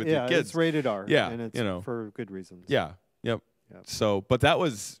watch it with your kids. It's rated R. Yeah, and it's for good reasons. Yeah. Yep. So, but that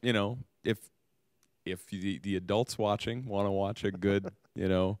was if the adults watching want to watch a good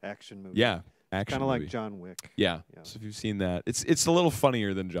action movie. Yeah, action. Kind of like John Wick. Yeah. So if you've seen that, it's a little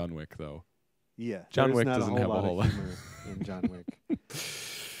funnier than John Wick though. Yeah. John Wick doesn't have a whole lot of humor in John Wick.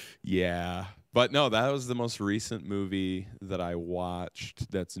 Yeah. But no, that was the most recent movie that I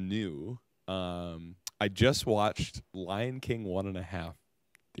watched that's new. I just watched Lion King 1.5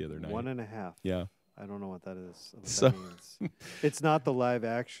 the other night. 1.5. Yeah. I don't know what that is. What So- that means. It's not the live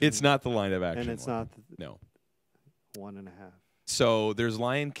action. It's not the live action. and it's one. not No. 1.5. So there's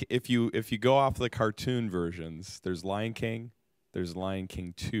if you go off the cartoon versions, there's Lion King, there's Lion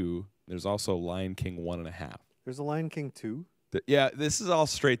King 2, there's also Lion King 1.5. There's a Lion King 2? Yeah, this is all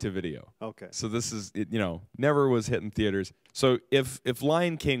straight to video. Okay. So this is never was hit in theaters. So if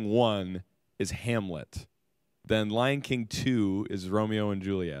Lion King 1 is Hamlet, then Lion King 2 is Romeo and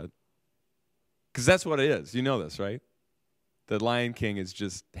Juliet. Cuz that's what it is. You know this, right? The Lion King is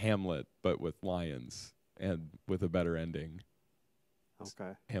just Hamlet but with lions and with a better ending.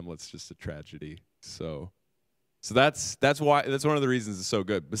 Okay. Hamlet's just a tragedy. So that's one of the reasons it's so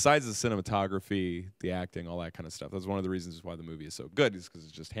good. Besides the cinematography, the acting, all that kind of stuff. That's one of the reasons why the movie is so good, is because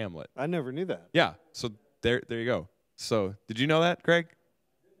it's just Hamlet. I never knew that. Yeah. So there you go. So did you know that, Greg?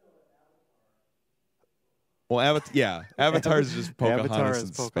 Well, Avatar is just Pocahontas Avatar in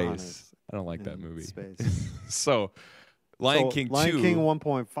is Pocahontas space. I don't like that in movie. Space. So Lion King 2. Lion King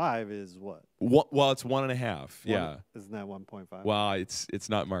 1.5 is what? Well, it's 1.5. Yeah. Isn't that 1.5? Well, it's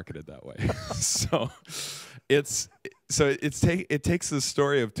not marketed that way. So it takes the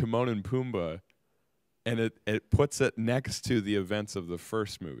story of Timon and Pumbaa and it puts it next to the events of the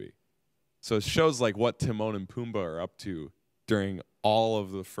first movie. So it shows like what Timon and Pumbaa are up to during all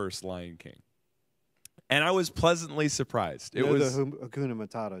of the first Lion King. And I was pleasantly surprised. They're the Hakuna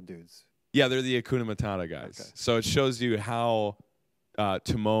Matata dudes. Yeah, they're the Hakuna Matata guys. Okay. So it shows you how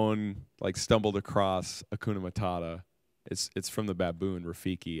Timon like stumbled across Hakuna Matata. It's from the baboon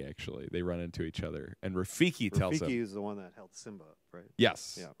Rafiki. Actually, they run into each other, and Rafiki tells him. Rafiki is the one that held Simba, right?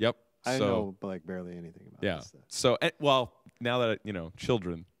 Yes. Yeah. Yep. I So- know like barely anything about Yeah. this stuff. So well, now that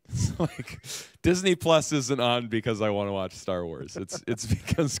children, like Disney Plus isn't on because I want to watch Star Wars. It's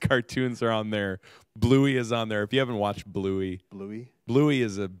because cartoons are on there. Bluey is on there. If you haven't watched Bluey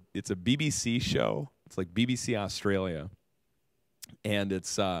is it's a BBC show. It's like BBC Australia, and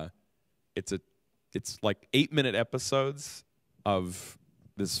it's like 8-minute episodes of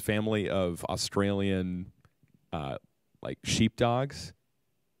this family of Australian like sheepdogs,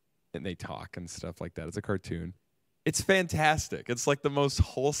 and they talk and stuff like that. It's a cartoon. It's fantastic. It's like the most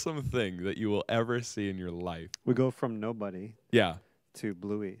wholesome thing that you will ever see in your life. We go from nobody Yeah. to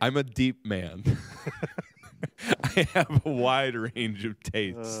Bluey. I'm a deep man. I have a wide range of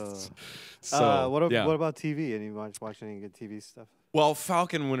tastes. So, what yeah. about TV? Any watch any good TV stuff? Well,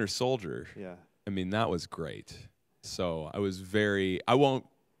 Falcon Winter Soldier. Yeah. I mean, that was great. So I won't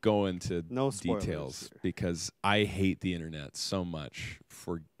go into No spoilers details here. because I hate the internet so much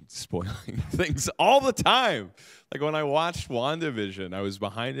for spoiling things all the time. Like when I watched WandaVision, I was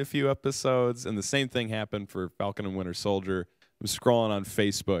behind a few episodes, and the same thing happened for Falcon and Winter Soldier. I'm scrolling on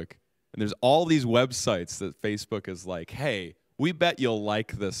Facebook, and there's all these websites that Facebook is like, hey, we bet you'll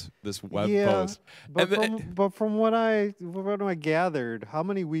like this web post. But from what I gathered, how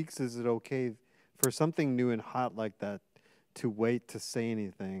many weeks is it okay for something new and hot like that to wait to say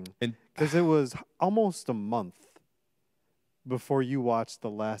anything? Because it was almost a month before you watched the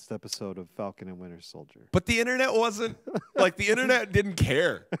last episode of Falcon and Winter Soldier. But the internet wasn't like the internet didn't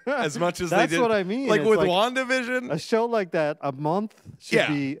care as much as they did. That's what I mean. Like It's with like WandaVision, a show like that, a month should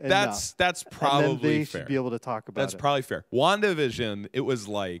be enough. that's And probably then they fair. should be able to talk about That's it. probably fair. WandaVision, it was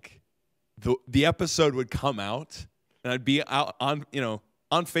like the episode would come out, and I'd be out on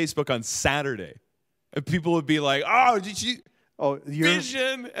on Facebook on Saturday, and people would be like, "Oh, did you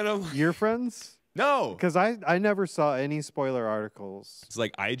Vision?" And I'm like, your friends? "No." Because I never saw any spoiler articles. It's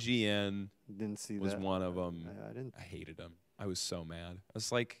like IGN Didn't see was that. one of them. I didn't. I hated them. I was so mad. I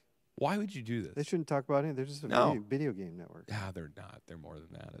was like, "Why would you do this?" They shouldn't talk about it. They're just a No. video game network. Yeah, they're not. They're more than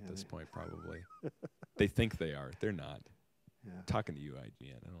that at Yeah, this they- point, probably. They think they are. They're not. Yeah. Talking to you,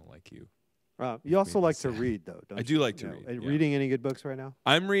 IGN. I don't like you. You also made me like to sad. read, though, don't I you? do like to Yeah. read, And yeah. reading any good books right now?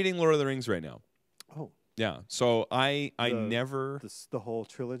 I'm reading Lord of the Rings right now. Oh, Yeah. So I The- never the whole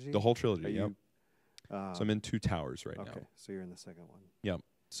trilogy. the whole trilogy. Are Yep. you, So I'm in Two Towers right okay, now. so you're in the second one. Yep.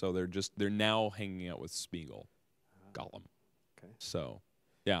 So they're now hanging out with Spiegel, Gollum. Okay. So,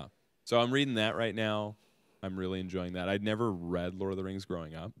 yeah. So I'm reading that right now. I'm really enjoying that. I'd never read Lord of the Rings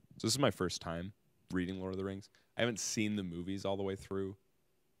growing up. So this is my first time reading Lord of the Rings. I haven't seen the movies all the way through.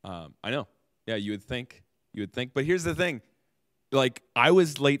 I know. Yeah, you would think. But here's the thing. Like, I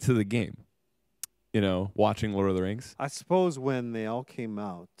was late to the game, watching Lord of the Rings. I suppose when they all came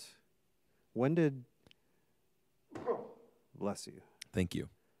out, when did, bless you, Thank you.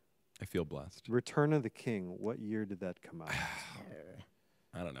 I feel blessed. Return of the King, what year did that come out?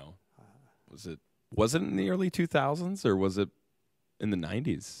 I don't know. Was it in the early 2000s or was it in the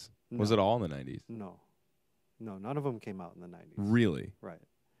 90s? Was No. it all in the 90s? No, none of them came out in the 90s. Really? Right.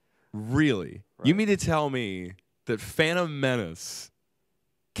 Really? Right. You mean to tell me that Phantom Menace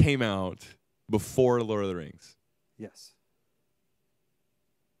came out before Lord of the Rings? Yes.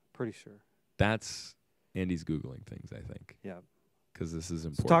 Pretty sure. That's Andy's Googling things, I think. Yeah. Because this is So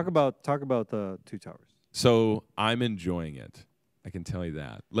important. talk about the Two Towers. So I'm enjoying it. I can tell you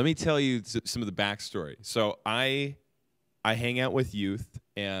that. Let me tell you some of the backstory. So I hang out with youth,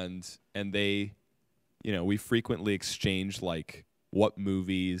 and they, we frequently exchange like what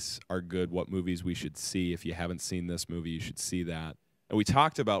movies are good, what movies we should see. If you haven't seen this movie, you should see that. And we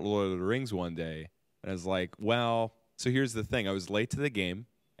talked about Lord of the Rings one day, and I was like, well, so here's the thing. I was late to the game.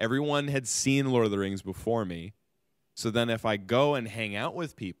 Everyone had seen Lord of the Rings before me. So then if I go and hang out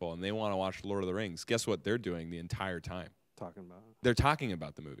with people and they want to watch Lord of the Rings, guess what they're doing the entire time? Talking about it. They're talking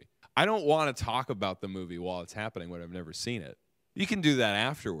about the movie. I don't want to talk about the movie while it's happening when I've never seen it. You can do that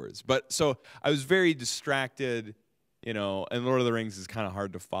afterwards. But so I was very distracted, and Lord of the Rings is kind of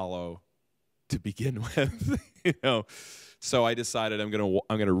hard to follow to begin with, So I decided I'm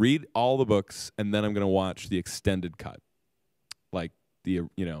gonna read all the books, and then I'm gonna watch the extended cut, like the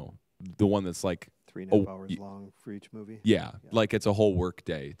one that's like 3.5 hours long for each movie. yeah, like it's a whole work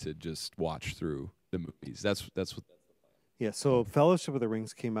day to just watch through the movies. That's what. Yeah. So Fellowship of the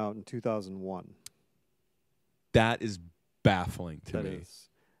Rings came out in 2001. That is baffling to That me. is.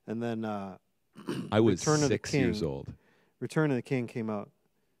 And then I was Return of the 6 years King. old. Return of the King came out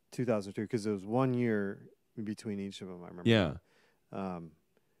 2002 because it was 1 year in between each of them. I remember. Yeah.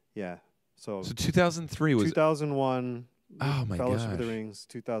 Yeah. So 2003 was. 2001. Oh my Fellowship of the gosh. Rings.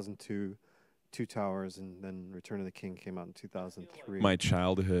 2002. Two Towers, and then Return of the King came out in 2003. My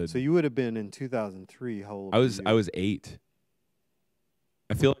childhood. So you would have been in 2003. How old? I were was you? I was 8.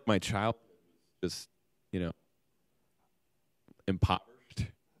 I feel like my child just impoverished.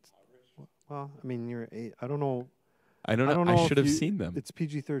 Well, I mean, you're 8. I don't know. I don't know. I if should have you- seen them. It's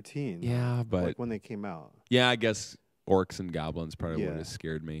PG-13. Yeah, but like when they came out, yeah, I guess orcs and goblins probably would Yeah. have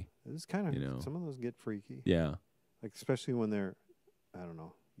scared me. it's kind of You know. some of those get freaky. Yeah, Like especially when they're, I don't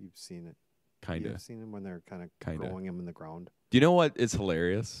know. You've seen it. kind of. You've seen them when they're kind of Kinda. growing them in the ground. Do you know what is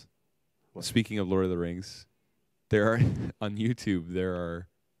hilarious? What? Speaking of Lord of the Rings, there are on YouTube there are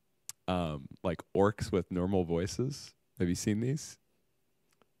like orcs with normal voices. Have you seen these?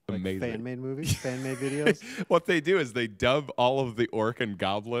 Like Amazing. fan-made movies, fan-made videos. What they do is they dub all of the orc and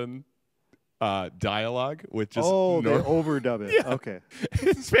goblin dialogue with just They normal. overdub it. Yeah. Okay.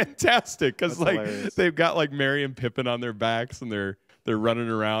 It's fantastic because That's like hilarious. they've got like Merry and Pippin on their backs and they're running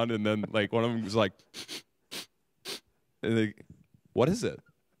around, and then like one of them is like, and they, what is it?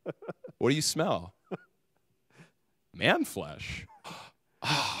 What do you smell? Man flesh.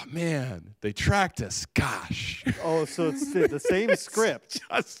 Oh man, they tracked us. Gosh. Oh, so it's the same script,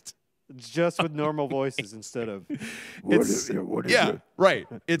 Just just with normal voices instead of. what is right.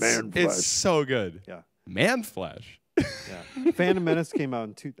 It's so good. Yeah. Man flesh. Yeah. Phantom Menace came out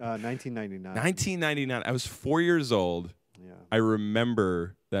in 1999. 1999. I was 4 years old. Yeah. I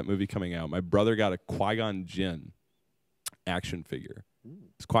remember that movie coming out. My brother got a Qui-Gon Jinn action figure.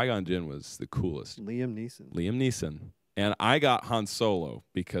 Qui-Gon Jinn was the coolest. Liam Neeson. Liam Neeson. And I got Han Solo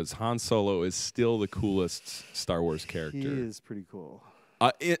because Han Solo is still the coolest Star Wars character. He is pretty cool.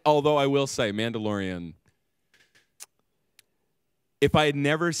 Although I will say, Mandalorian, if I had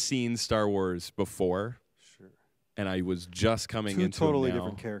never seen Star Wars before, Sure. and I was just coming Two into totally it now,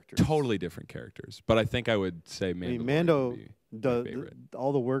 different characters. totally different characters. But I think I would say I Mandalorian mean, Mando would be my does favorite.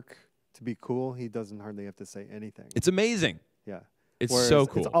 all the work to be cool. He doesn't hardly have to say anything. It's amazing. Yeah. It's Whereas so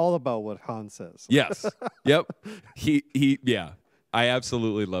cool. It's all about what Han says. Yes. Yep. He yeah. I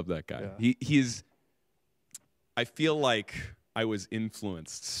absolutely love that guy. Yeah. He's I feel like I was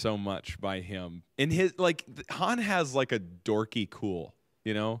influenced so much by him. In his like Han has like a dorky cool,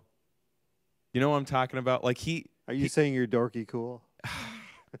 you know? You know what I'm talking about? Like Are you saying you're dorky cool?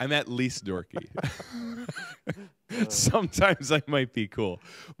 I'm at least dorky. Sometimes I might be cool.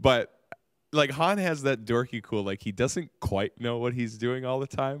 But like Han has that dorky cool, like he doesn't quite know what he's doing all the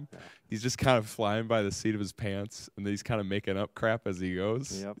time. Yeah. He's just kind of flying by the seat of his pants, and then he's kind of making up crap as he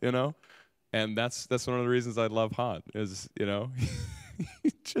goes. Yep. You know? And that's one of the reasons I love Han is,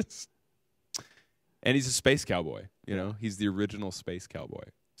 he just and he's a space cowboy, you know? He's the original space cowboy.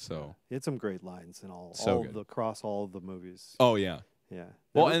 So He had some great lines in all So of across all of the movies. oh yeah. Yeah.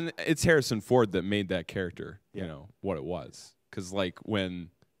 Well, and it's Harrison Ford that made that character, Yeah. what it was. Because, like,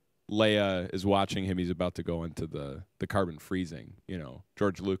 when Leia is watching him, he's about to go into the carbon freezing,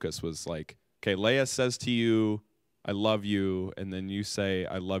 George Lucas was like, okay, Leia says to you, I love you, and then you say,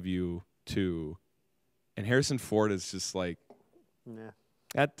 I love you too. And Harrison Ford is just like, Yeah.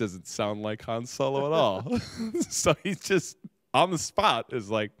 that doesn't sound like Han Solo at all. So he's just, on the spot, is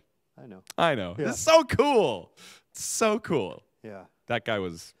like, I know. I know. Yeah. It's so cool. So cool. Yeah. That guy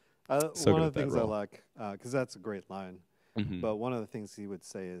was so one good of at the that things I role. like, because that's a great line. Mm-hmm. But one of the things he would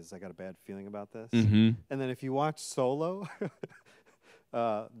say is, "I got a bad feeling about this." Mm-hmm. And then if you watch Solo,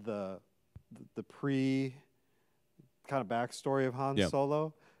 the pre kind of backstory of Han Yep.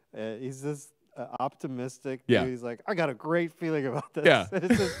 Solo, he's this optimistic Yeah. dude. He's like, "I got a great feeling about this." Yeah.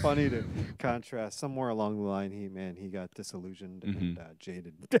 It's just funny to contrast. Somewhere along the line, he got disillusioned and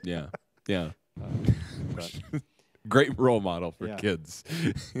jaded. Yeah. Yeah. But- Great role model for Yeah. kids.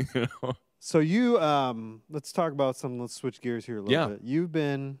 You know? So you, let's talk about let's switch gears here a little Yeah. bit. You've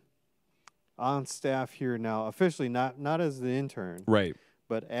been on staff here now, officially, not as the intern, Right.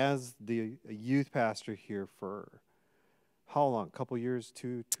 but as the youth pastor here for how long? A couple years,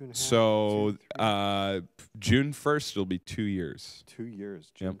 two and a half? So 2, 3? June 1st, it'll be 2 years. 2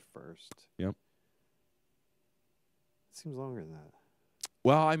 years, June 1st. Yep. It seems longer than that.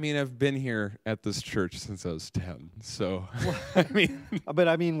 Well, I mean, I've been here at this church since I was 10. So, I mean, But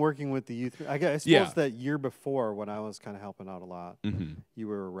I mean, working with the youth, I suppose Yeah. that year before when I was kind of helping out a lot, mhm. you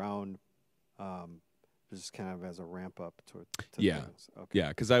were around just kind of as a ramp up to Yeah. things. Okay. Yeah,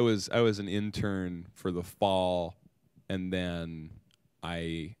 because I was an intern for the fall, and then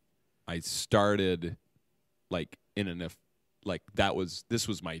I started like this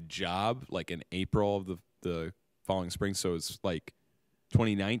was my job like in April of the following spring. So it's like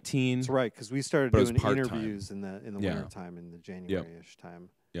 2019. That's right, because we started But it was doing part-time. interviews in the Yeah. winter time, in the January-ish time.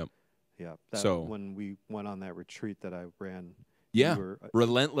 Yep. Yeah. So- when we went on that retreat that I ran, Yeah, you were,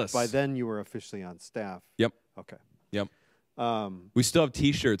 relentless. by then you were officially on staff. Yep. Okay. Yep. Um, We still have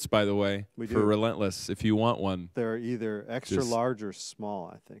T-shirts, by the way, We for do. Relentless. If you want one, they're either extra Just- large or small,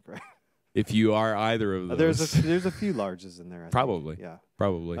 I think, right? if you are either of those, There's a few larges in there. I think. Probably. Yeah.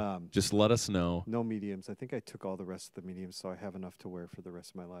 probably just let us know. No mediums. I think I took all the rest of the mediums, so I have enough to wear for the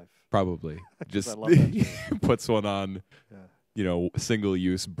rest of my life. Probably just I love that puts one on. Yeah. You know, single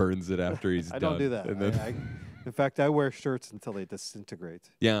use, burns it after he's I done. don't do that. And then, In fact, I wear shirts until they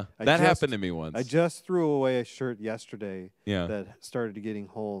disintegrate. yeah, I that just- happened to me once. I just threw away a shirt yesterday yeah, that started getting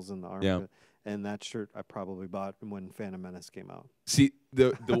holes in the arm. Yeah. of it, and that shirt I probably bought when Phantom Menace came out. see,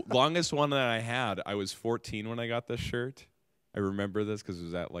 the longest one that I had, I was 14 when I got this shirt. I remember this because it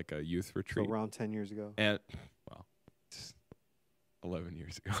was at like a youth So retreat, around 10 years ago. and well, it's 11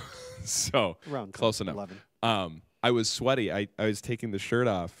 years ago. So Around 10, close enough. 11. I was sweaty. I was taking the shirt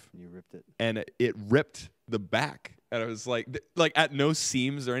off, You ripped it. and it ripped the back, and I was like at no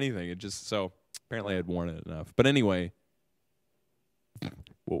seams or anything. It just so apparently I had worn it enough. But anyway,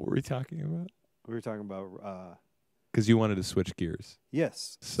 what were we talking about? We were talking about Because you wanted to switch gears.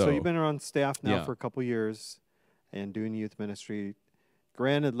 yes. So So- you've been on staff now Yeah. for a couple years and doing youth ministry.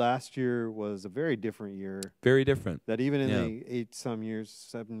 Granted, last year was a very different year. Very different. That even in Yeah. the 8-some years,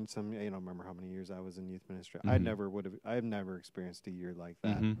 7-some, I don't remember how many years I was in youth ministry. Mhm. I've never experienced a year like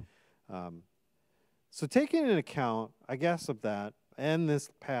that. Mhm. So taking into account, I guess, of that and this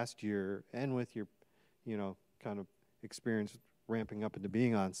past year, and with your, kind of experience ramping up into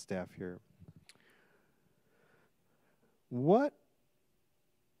being on staff here, what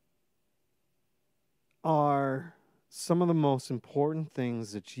are some of the most important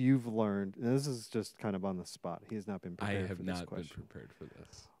things that you've learned? And this is just kind of on the spot. He has not been I prepared have for this not been question. prepared for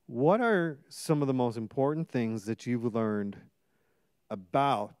this. What are some of the most important things that you've learned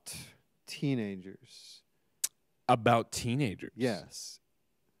about teenagers? About teenagers. Yes.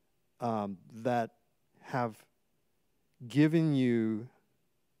 That have given you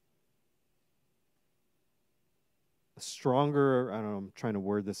a stronger, I don't know, I'm trying to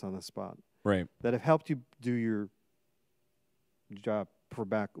word this on the spot, Right. that have helped you do your job, for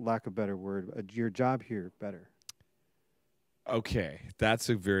lack of a better word, your job here better. Okay, that's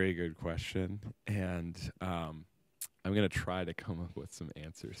a very good question, and I'm going to try to come up with some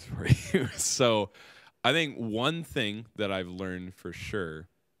answers for you. So I think one thing that I've learned for sure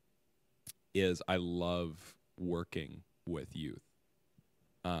is I love working with youth,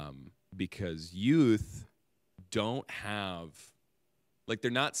 because youth don't have, like,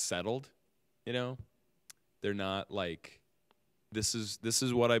 they're not settled, they're not like, this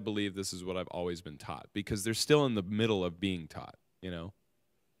is what I believe, this is what I've always been taught, because they're still in the middle of being taught, and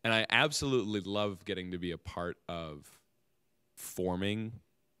I absolutely love getting to be a part of forming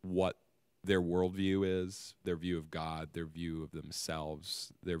what their worldview is, their view of God, their view of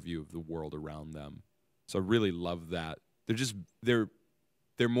themselves, their view of the world around them. So I really love that. They're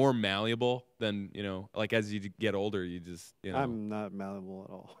more malleable than, like as you get older, you just, I'm not malleable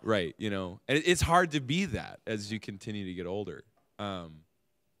at all. right, and it's hard to be that as you continue to get older. I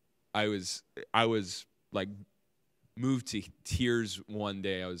was like moved to tears one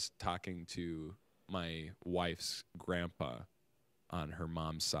day. I was talking to my wife's grandpa on her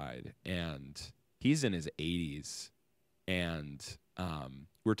mom's side, and he's in his 80s, and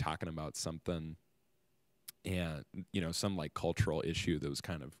we're talking about something, and some like cultural issue that was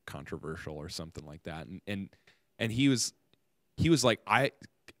kind of controversial or something like that, and he was like, I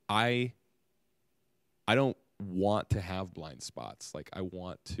don't want to have blind spots. Like I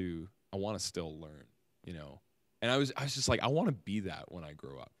want to still learn, And I was just like, I want to be that when I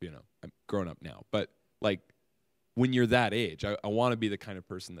grow up, I'm grown up now, but like when you're that age, I want to be the kind of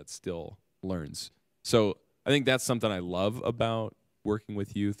person that still learns. So I think that's something I love about working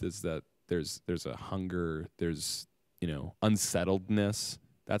with youth, is that there's a hunger, there's, unsettledness.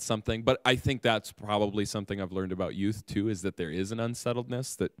 That's something. But I think that's probably something I've learned about youth too, is that there is an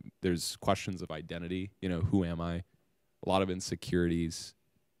unsettledness, that there's questions of identity, who am I? A lot of insecurities,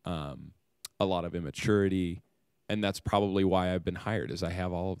 a lot of immaturity. And that's probably why I've been hired, is I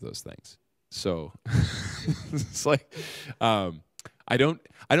have all of those things. So it's like, I don't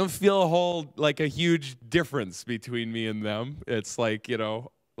feel a huge difference between me and them. It's like,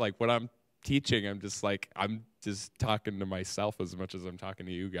 like when I'm teaching, I'm just talking to myself as much as I'm talking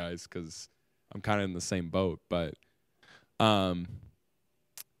to you guys, because I'm kind of in the same boat. But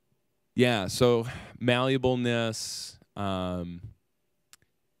yeah, so malleableness,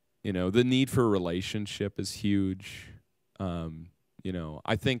 the need for a relationship is huge.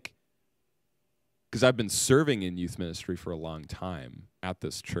 I think, because I've been serving in youth ministry for a long time at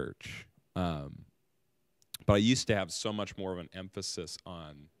this church, but I used to have so much more of an emphasis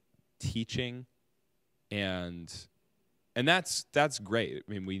on teaching, and that's great.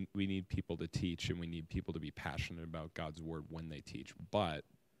 I mean, we need people to teach, and we need people to be passionate about God's word when they teach. But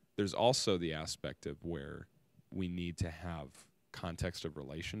there's also the aspect of where we need to have context of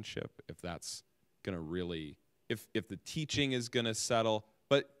relationship, if that's going to really, if the teaching is going to settle.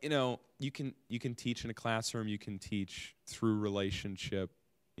 But you can teach in a classroom, you can teach through relationship,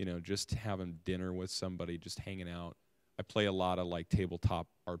 just having dinner with somebody, just hanging out. I play a lot of like tabletop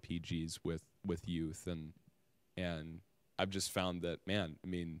RPGs with youth, and I've just found that, man, I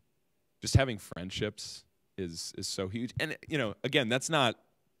mean, just having friendships is so huge. And again, that's not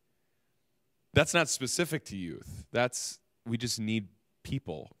specific to youth. We just need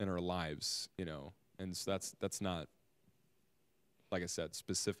people in our lives, and so that's not, like I said,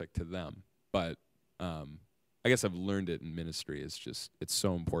 specific to them. But I guess I've learned it in ministry. It's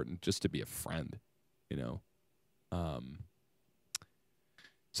so important just to be a friend,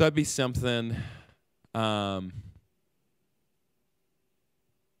 So that'd be something.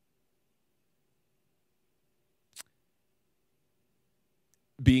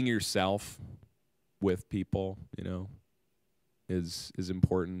 Being yourself with people, is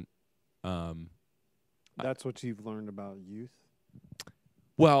important. That's what you've learned about youth?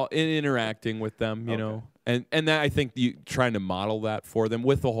 Well, in interacting with them, and that, I think, you trying to model that for them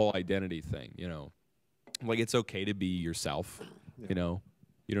with the whole identity thing, like it's okay to be yourself, Yeah.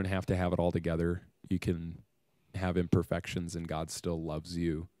 You don't have to have it all together. You can have imperfections, and God still loves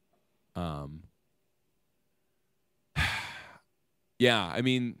you. Yeah, I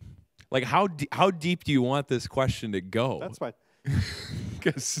mean, like how deep do you want this question to go? That's fine.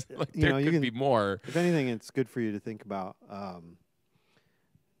 Because there could be more. If anything, it's good for you to think about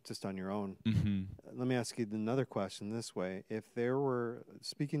just on your own. Mm-hmm. Let me ask you another question this way. If there were,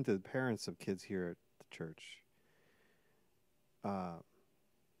 speaking to the parents of kids here at the church,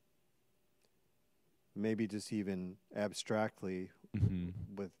 maybe just even abstractly,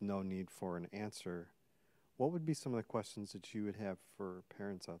 Mm-hmm. with no need for an answer, what would be some of the questions that you would have for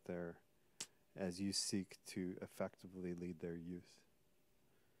parents out there as you seek to effectively lead their youth?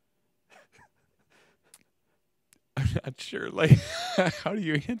 I'm not sure. Like, how do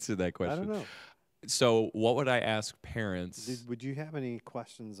you answer that question? I don't know. So, what would I ask parents? Would you have any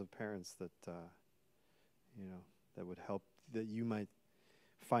questions of parents that that would help, that you might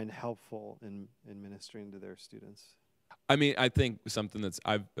find helpful in ministering to their students? I mean, I think something that's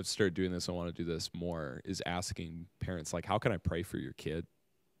I've started doing this. I want to do this more. Is asking parents, like, how can I pray for your kid?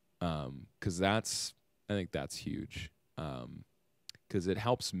 Because I think that's huge. Because it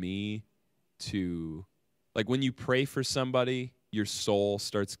helps me to, like, when you pray for somebody, your soul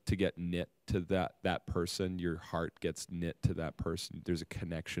starts to get knit to that person. Your heart gets knit to that person. There's a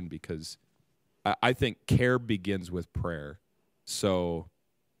connection, because I think care begins with prayer. So,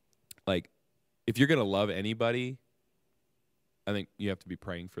 like, if you're gonna love anybody, I think you have to be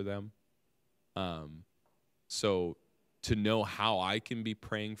praying for them. So to know how I can be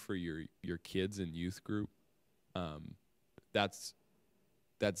praying for your kids and youth group, that's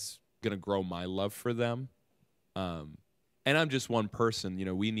gonna grow my love for them. And I'm just one person. You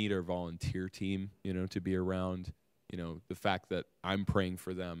know, we need our volunteer team, you know, to be around. You know, the fact that I'm praying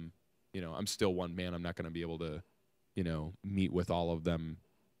for them, you know, I'm still one man. I'm not going to be able to, you know, meet with all of them,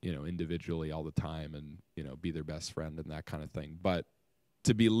 you know, individually all the time and, you know, be their best friend and that kind of thing. But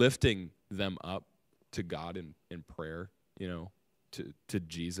to be lifting them up to God in prayer, you know, to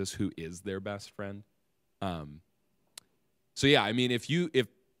Jesus, who is their best friend. So yeah, I mean, if you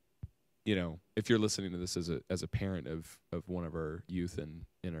know, if you're listening to this as a parent of one of our youth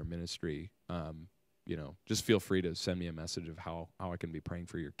in our ministry, you know, just feel free to send me a message of how I can be praying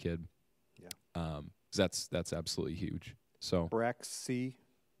for your kid. Yeah. 'Cause that's absolutely huge. So Braxc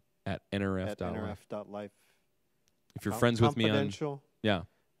at nrf.life. nrf.life. If you're friends with me on, Confidential. yeah,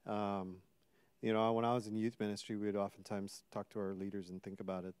 You know, when I was in youth ministry, we would oftentimes talk to our leaders and think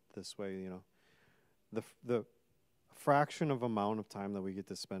about it this way. You know, the fraction of amount of time that we get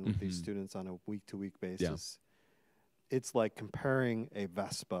to spend with these students on a week-to-week basis, it's like comparing a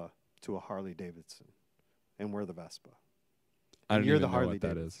Vespa to a Harley Davidson, and we're the Vespa. I don't You're even the know Harley what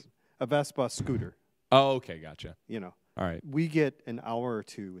that Davidson. is. A Vespa scooter. Oh, okay, gotcha. You know, All right. we get an hour or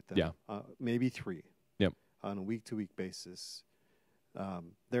two with them. Yeah. Maybe 3. Yep. On a week-to-week basis.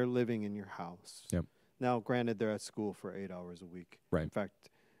 They're living in your house. Yep. Now, granted, they're at school for 8 hours a week. Right. In fact,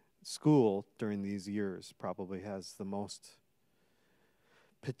 school during these years probably has the most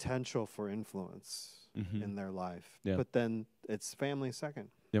potential for influence in their life. Yeah. But then it's family second.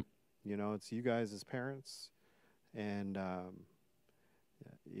 Yep. You know, it's you guys as parents, and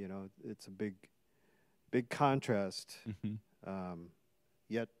you know, it's a big contrast.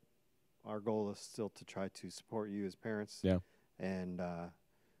 Yet, our goal is still to try to support you as parents. Yeah. And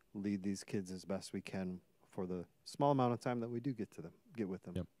lead these kids as best we can for the small amount of time that we do get with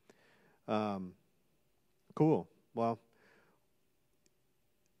them. Yep. Cool. Well,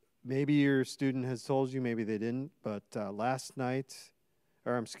 maybe your student has told you, maybe they didn't, but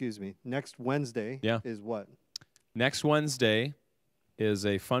next Wednesday is what? Next Wednesday is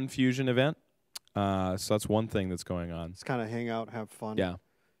a Fun Fusion event. So that's one thing that's going on. It's kind of hang out, have fun. Yeah.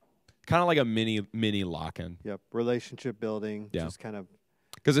 Kind of like a mini lock-in. Yep. Relationship building. Yeah. Just kind of.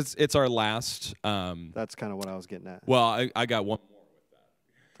 Because it's our last. That's kind of what I was getting at. Well, I got one more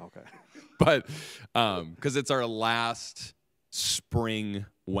with that. Okay. But because it's our last spring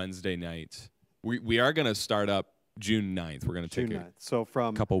Wednesday night, we are going to start up June 9th. We're going to take so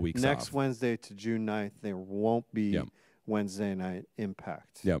from a couple weeks next off. Wednesday to June 9th, there won't be Wednesday night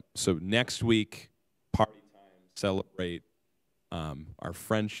impact. Yep. So next week, party time, celebrate our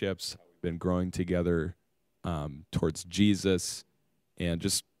friendships, how we've been growing together towards Jesus, and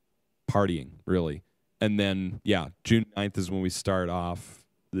just partying, really. And then, June 9th is when we start off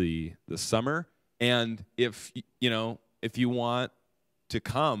the summer. And if you want to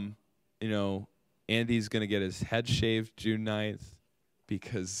come, you know, Andy's going to get his head shaved June 9th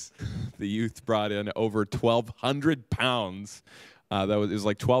because the youth brought in over 1,200 pounds. It was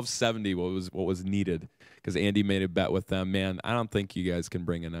like 1,270 what was needed because Andy made a bet with them. Man, I don't think you guys can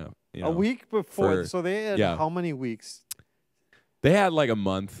bring enough. A week before, so they had how many weeks? They had like a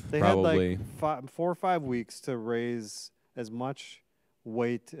month, probably. They had like 4 or 5 weeks to raise as much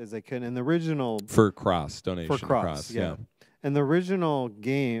weight as they could. And the original for cross donation. For cross, yeah. And the original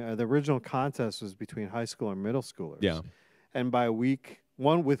game, the original contest was between high school and middle schoolers. Yeah. And by with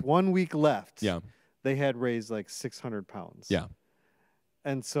 1 week left, they had raised like 600 pounds. Yeah.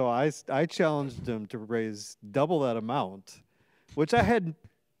 And so I challenged them to raise double that amount, which I had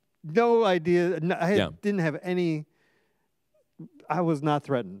no idea. Didn't have any. I was not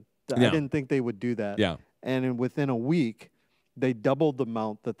threatened. I didn't think they would do that. Yeah. And within a week, they doubled the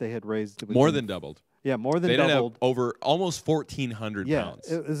amount that they had raised. More than doubled. Yeah, more than they doubled. Have over almost 1,400 pounds.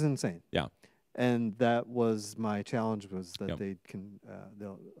 Yeah, it was insane. Yeah. And that was my challenge, was that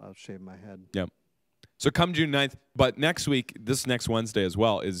I'll shave my head. Yep. So come June 9th. But next week, this next Wednesday as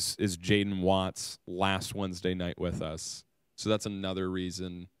well, is Jaden Watt's last Wednesday night with us. So that's another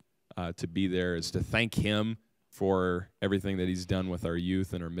reason to be there, is to thank him for everything that he's done with our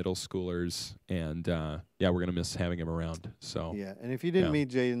youth and our middle schoolers. And, we're going to miss having him around. So yeah, and if you didn't meet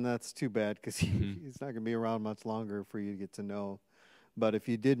Jaden, that's too bad, because he's not going to be around much longer for you to get to know. But if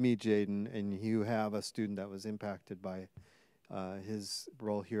you did meet Jaden and you have a student that was impacted by his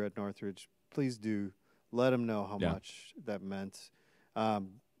role here at Northridge, please do let him know how much that meant. I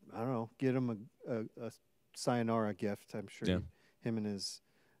don't know, get him a sayonara gift. I'm sure him and his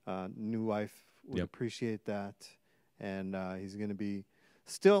new wife would appreciate that. And he's going to be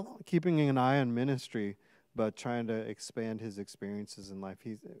still keeping an eye on ministry, but trying to expand his experiences in life.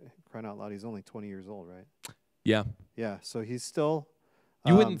 He's crying out loud, he's only 20 years old, right? Yeah. Yeah, so he's still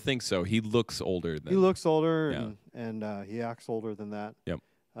You wouldn't think so. He looks older than. He looks older, Yeah. and he acts older than that. Yep.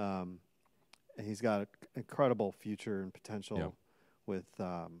 And he's got an incredible future and potential Yep. with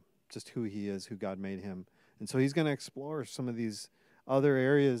just who he is, who God made him. And so he's going to explore some of these other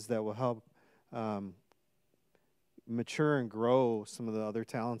areas that will help mature and grow some of the other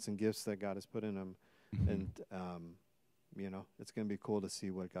talents and gifts that God has put in him. Mhm. And, it's going to be cool to see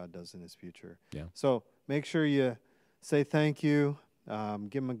what God does in his future. Yeah. So make sure you say thank you.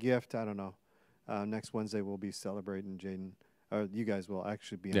 Give him a gift. I don't know. Next Wednesday we'll be celebrating Jaden. Or you guys will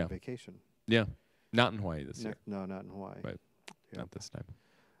actually be on vacation. Yeah. Not in Hawaii this year. No, not in Hawaii. Right. Yeah. Not this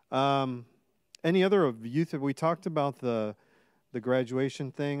time. Any other of youth? We talked about the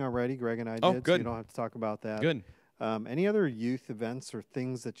graduation thing already. Greg and I did. Oh, So good. you don't have to talk about that. Good. Any other youth events or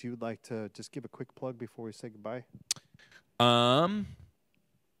things that you would like to just give a quick plug before we say goodbye?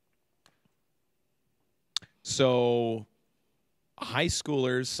 So high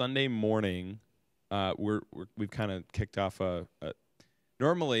schoolers Sunday morning, we've kind of kicked off a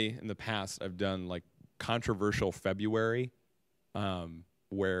normally in the past I've done like controversial February,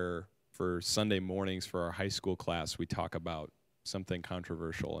 where for Sunday mornings for our high school class we talk about something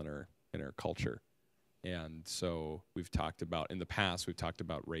controversial in our culture. And so we've talked about in the past we've talked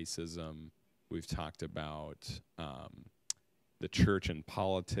about racism, we've talked about the church and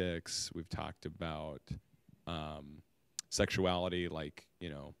politics, we've talked about sexuality, like,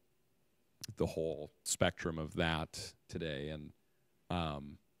 the whole spectrum of that today. And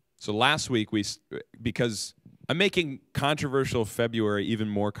so last week because I'm making controversial February even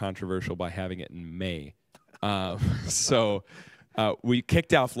more controversial by having it in May. So we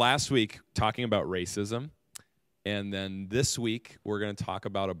kicked off last week talking about racism, and then this week we're going to talk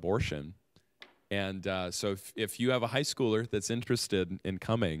about abortion. And so if you have a high schooler that's interested in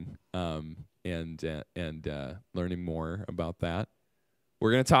coming and learning more about that,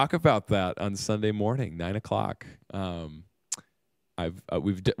 we're going to talk about that on Sunday morning, 9 o'clock.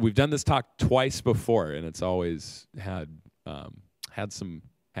 We've done this talk twice before, and it's always had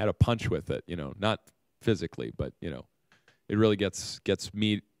a punch with it. Not physically, but it really gets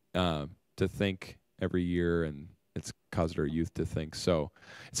me to think every year, and it's caused our youth to think. So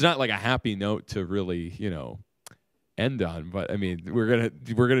it's not like a happy note to really, end on, but I mean, we're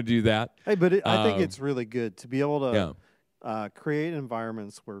gonna do that. Hey, but I think it's really good to be able to create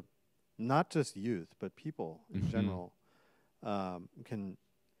environments where not just youth, but people in general can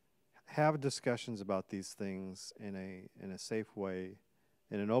have discussions about these things in a safe way,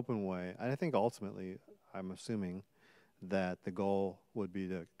 in an open way. And I think ultimately, I'm assuming that the goal would be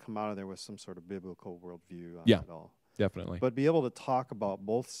to come out of there with some sort of biblical worldview on it all. Definitely. But be able to talk about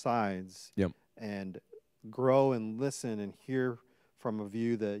both sides and grow and listen and hear from a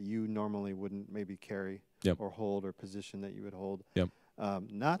view that you normally wouldn't maybe carry or hold, or position that you would hold.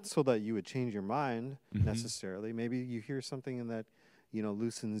 Not so that you would change your mind necessarily. Maybe you hear something that,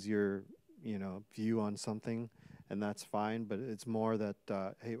 loosens your, view on something, and that's fine. But it's more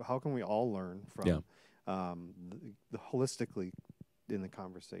that, hey, how can we all learn from the holistically in the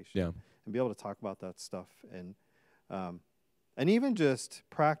conversation and be able to talk about that stuff, and even just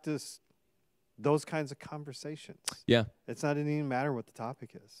practice those kinds of conversations. It's not even matter what the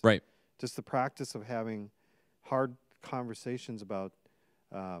topic is. Right. Just the practice of having hard conversations about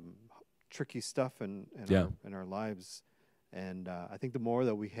tricky stuff in our lives. And I think the more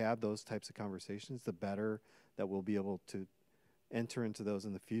that we have those types of conversations, the better that we'll be able to enter into those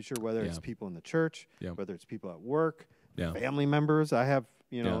in the future, whether it's people in the church, whether it's people at work, family members. I have,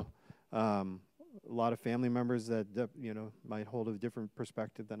 a lot of family members that, might hold a different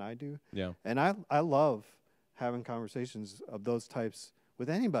perspective than I do. And I love having conversations of those types with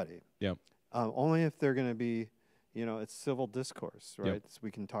anybody. Only if they're going to be, it's civil discourse, right? So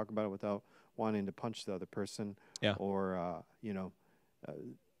we can talk about it without wanting to punch the other person or,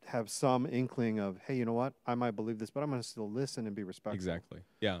 have some inkling of, hey, you know what? I might believe this, but I'm going to still listen and be respectful. Exactly.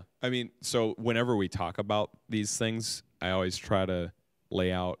 Yeah. I mean, so whenever we talk about these things, I always try to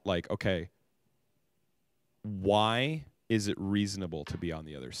lay out like, okay, why is it reasonable to be on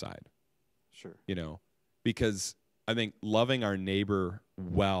the other side? Sure. Because I think loving our neighbor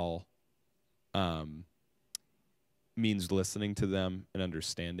well means listening to them and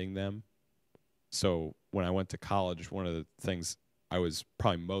understanding them. So when I went to college, one of the things I was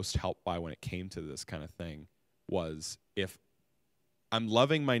probably most helped by when it came to this kind of thing was if I'm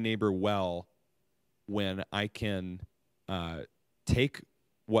loving my neighbor well, when I can take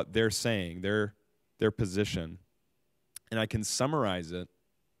what they're saying, their position, and I can summarize it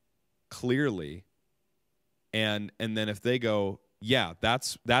clearly, and then if they go, yeah,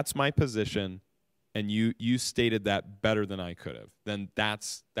 that's my position, and you stated that better than I could have, then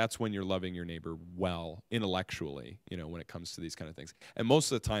that's when you're loving your neighbor well intellectually, when it comes to these kind of things. And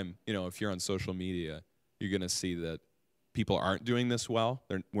most of the time, if you're on social media, you're going to see that people aren't doing this well.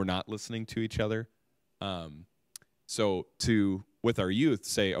 We're not listening to each other. So with our youth,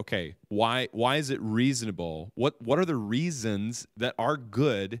 say, okay, why is it reasonable? What are the reasons that are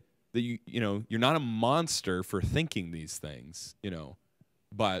good that you're not a monster for thinking these things,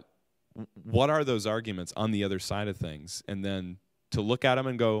 but what are those arguments on the other side of things? And then to look at them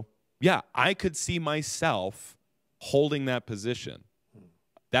and go, yeah, I could see myself holding that position.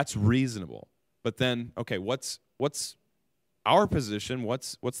 That's reasonable. But then, okay, what's our position?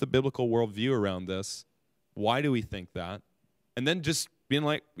 What's the biblical worldview around this? Why do we think that? And then just being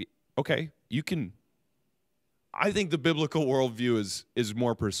like, okay, I think the biblical worldview is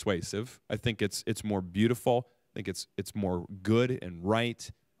more persuasive. I think it's more beautiful. I think it's more good and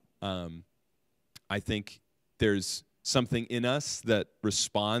right. I think there's something in us that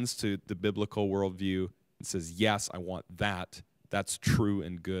responds to the biblical worldview and says, yes, I want that. That's true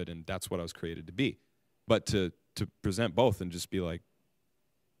and good, and that's what I was created to be. But to present both and just be like,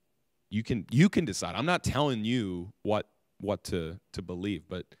 you can decide. I'm not telling you what to believe,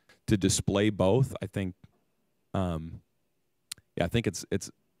 but to display both, I think, I think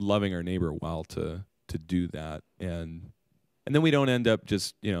it's loving our neighbor well to do that, and then we don't end up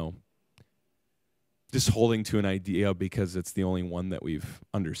just just holding to an idea because it's the only one that we've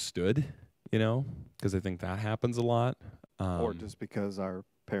understood, because I think that happens a lot. Or just because our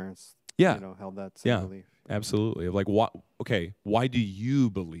parents, held that same belief. Absolutely. Like, why do you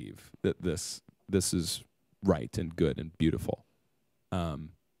believe that this is right and good and beautiful?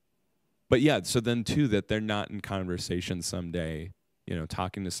 But yeah, so then too, that they're not in conversation someday,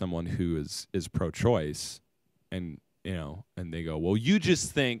 talking to someone who is pro-choice, and and they go, well, you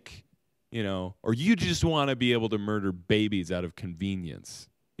just think, or you just want to be able to murder babies out of convenience,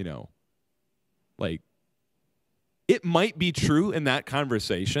 like, it might be true in that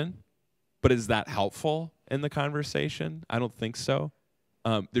conversation, but is that helpful in the conversation? I don't think so.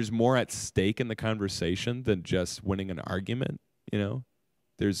 There's more at stake in the conversation than just winning an argument,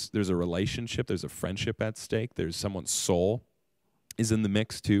 There's a relationship, there's a friendship at stake, there's someone's soul is in the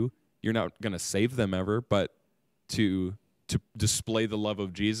mix too. You're not going to save them ever, but to display the love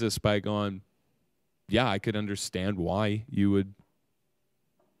of Jesus by going, yeah, I could understand why you would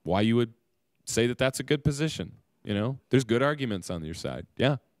say that that's a good position. There's good arguments on your side.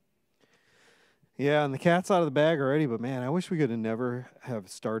 Yeah. Yeah, and the cat's out of the bag already, but man, I wish we could have never have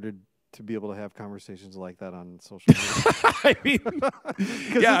started to be able to have conversations like that on social media. I mean,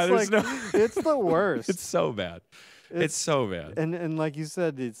 yeah, it's the worst. It's so bad. It's so bad. And like you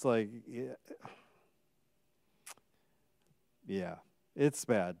said, it's like, yeah, it's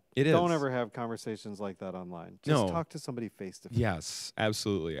bad. Don't ever have conversations like that online. Just talk to somebody face to face. Yes,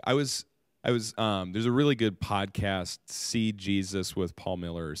 absolutely. I was there's a really good podcast, Seeing Jesus with Paul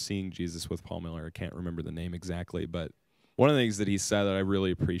Miller. I can't remember the name exactly, but one of the things that he said that I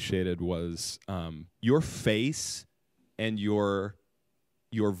really appreciated was your face and your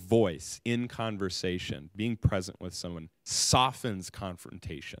voice in conversation, being present with someone, softens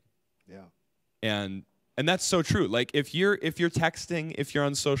confrontation. Yeah. And that's so true. Like if you're texting, if you're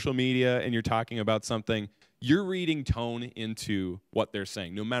on social media and you're talking about something, you're reading tone into what they're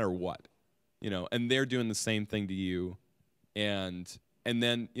saying, no matter what. And they're doing the same thing to you. And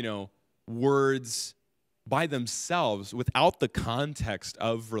then, words by themselves, without the context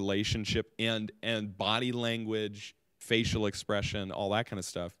of relationship and body language, facial expression, all that kind of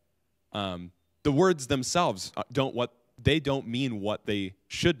stuff, the words themselves don't mean what they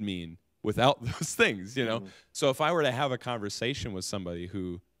should mean without those things, Mm-hmm. So if I were to have a conversation with somebody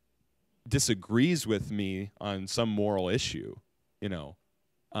who disagrees with me on some moral issue,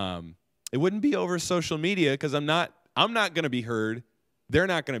 it wouldn't be over social media because I'm not going to be heard. They're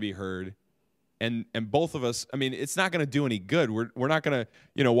not going to be heard. And both of us, I mean, it's not going to do any good. We're not going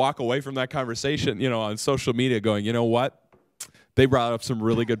to, walk away from that conversation, on social media going, you know what? They brought up some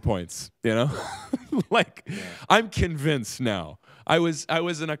really good points, Like, yeah. I'm convinced now. I was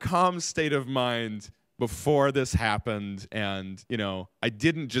in a calm state of mind before this happened, and I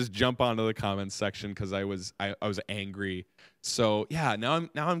didn't just jump onto the comments section because I was angry. So yeah, now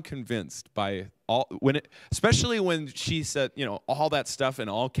I'm convinced by especially when she said all that stuff in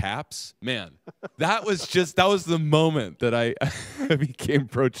all caps. Man, that was the moment that I became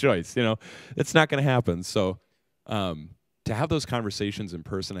pro-choice. It's not going to happen. So to have those conversations in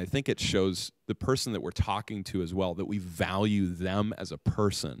person, I think it shows the person that we're talking to as well that we value them as a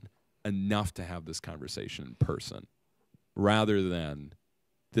person enough to have this conversation in person rather than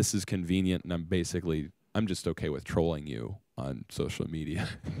this is convenient, and I'm just okay with trolling you on social media,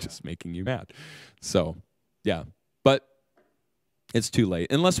 just making you mad. So, yeah, but it's too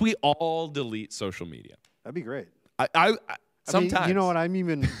late unless we all delete social media. That'd be great. I sometimes, I mean, you know what? I'm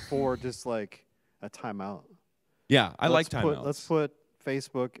even for just like a timeout. Yeah, I like timeouts. Let's put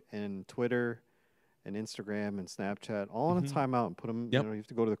Facebook and Twitter and Instagram and Snapchat all in a timeout and put them. Yep. You know, you have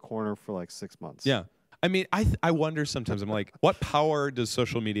to go to the corner for like 6 months. Yeah, I mean, I wonder sometimes. I'm like, what power does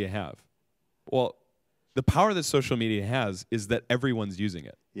social media have? Well, the power that social media has is that everyone's using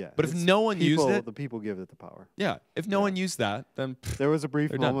it. Yeah. But if no one used it, the people give it the power. yeah. If no one used that, then There was a brief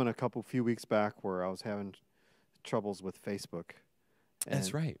they're done. moment few weeks back where I was having troubles with Facebook.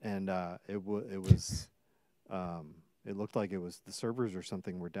 That's right. And it was, it looked like it was the servers or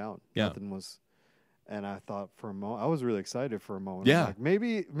something were down. Yeah. Nothing was. And I thought for a moment, I was really excited for a moment. Yeah. I'm like,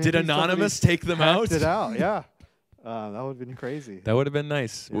 maybe Did Anonymous somebody take them hacked out? it out. Yeah. That would have been crazy. That would have been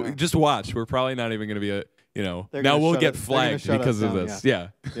nice. Yeah. Just watch. We're probably not even going to be They're now gonna we'll shut get us- they're gonna flagged shut us because of down, this. Yeah.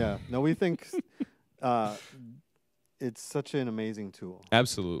 Yeah. No, we think it's such an amazing tool.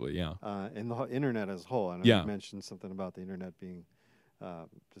 Absolutely. Yeah. And the internet as a whole. I know Yeah. you mentioned something about the internet being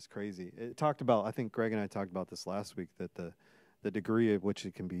just crazy. It talked about, I think Greg and I talked about this last week, that the degree at which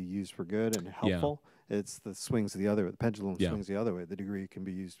it can be used for good and helpful, it's the swings the other way. The pendulum swings the other way. The degree it can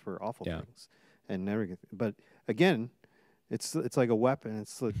be used for awful things and everything. But again, it's like a weapon.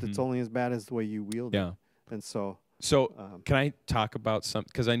 It's only as bad as the way you wield it. And so can I talk about something?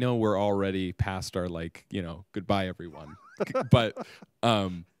 Because I know we're already past our goodbye everyone. But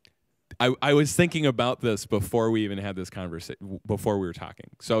I was thinking about this before we even had this conversation, before we were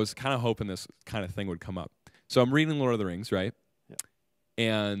talking. So I was kind of hoping this kind of thing would come up. So I'm reading Lord of the Rings, right? Yeah.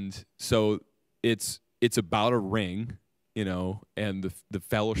 And so it's about a ring, and the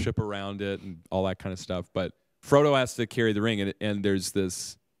fellowship around it and all that kind of stuff. But Frodo has to carry the ring, and there's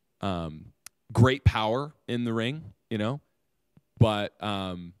this great power in the ring, but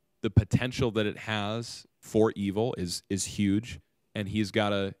the potential that it has for evil is huge, and he's got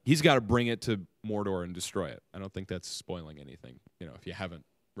to bring it to Mordor and destroy it. I don't think that's spoiling anything, if you haven't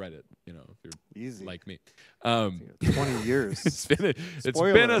read it, if you're easy. like me. 20 years. It's been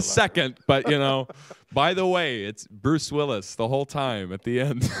Spoiler a alert. second, but by the way, it's Bruce Willis the whole time at the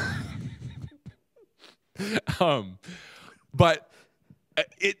end. But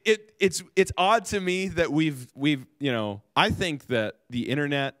it's odd to me that we've I think that the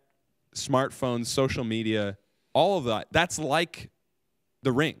internet, smartphones, social media, all of that's like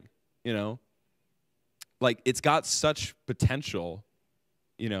the ring, like it's got such potential,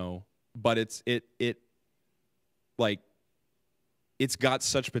 but it's got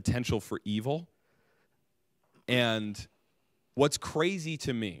such potential for evil. And what's crazy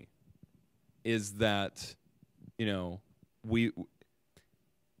to me is that we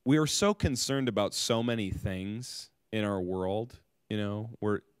are so concerned about so many things in our world.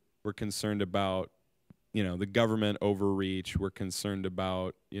 We're concerned about the government overreach. We're concerned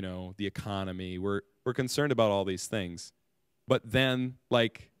about the economy. We're concerned about all these things, but then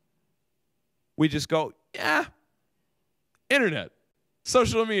we just go, yeah, internet,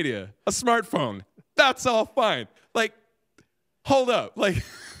 social media, a smartphone, that's all fine. Hold up, like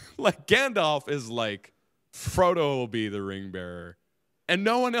Gandalf is like, Frodo will be the ring bearer, and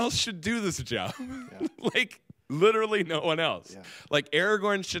no one else should do this job. Yeah. Literally no one else. Yeah.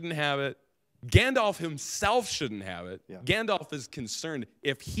 Aragorn shouldn't have it. Gandalf himself shouldn't have it. Yeah. Gandalf is concerned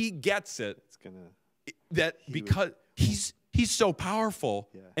if he gets it, he's so powerful,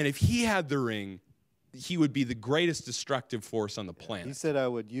 and if he had the ring, he would be the greatest destructive force on the planet. He said I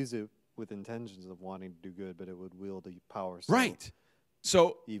would use it with intentions of wanting to do good, but it would wield the power.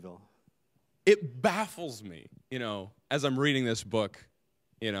 So evil. It baffles me, as I'm reading this book,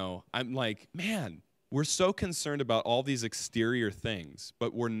 I'm like, man, we're so concerned about all these exterior things,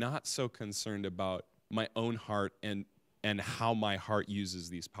 but we're not so concerned about my own heart and how my heart uses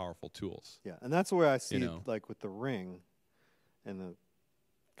these powerful tools. Yeah, and that's where I see with the ring and the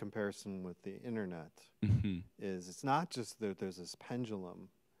comparison with the internet is it's not just that there's this pendulum.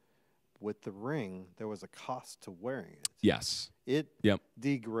 With the ring, there was a cost to wearing it. Yes. It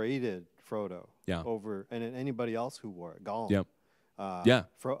degraded Frodo over, and anybody else who wore it. Gollum.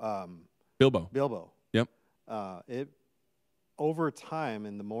 Bilbo. Yep. It over time,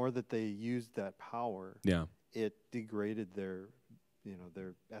 and the more that they used that power, it degraded their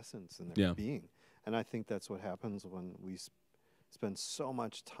essence and their being. And I think that's what happens when we spend so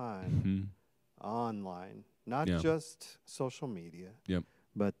much time online, not just social media. Yep.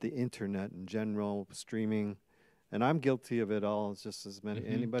 But the internet in general, streaming, and I'm guilty of it all just as many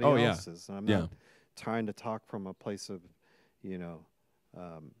anybody else is. And I'm not trying to talk from a place of,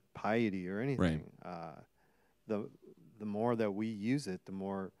 piety or anything. The more that we use it, the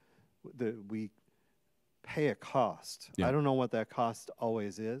more that we pay a cost. Yeah. I don't know what that cost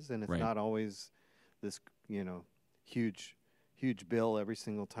always is, and it's Right. not always this, huge bill every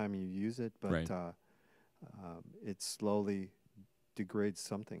single time you use it, but Right. it slowly degrades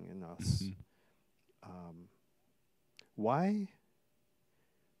something in us. Mhm. Why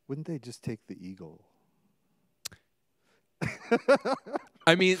wouldn't they just take the eagle?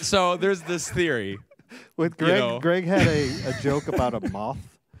 I mean, so there's this theory. With You Greg, know. Greg had a joke about a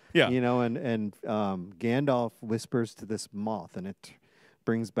moth. Yeah. And Gandalf whispers to this moth, and it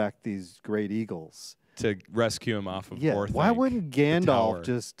brings back these great eagles. To rescue him off of Orthanc, why wouldn't the tower. Gandalf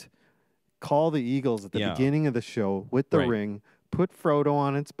just call the eagles at the Yeah. beginning of the show with the Right. ring, put Frodo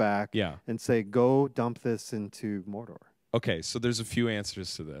on its back, Yeah. and say, "Go dump this into Mordor"? Okay, so there's a few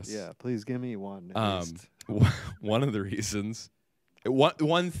answers to this. Yeah, please give me one. At least. One of the reasons,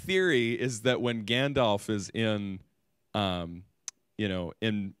 one theory is that when Gandalf is in,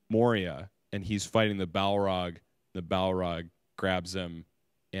 in Moria and he's fighting the Balrog grabs him,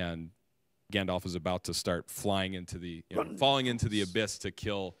 and Gandalf is about to start flying into the, falling into the abyss to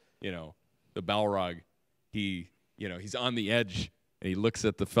kill, the Balrog. He's on the edge and he looks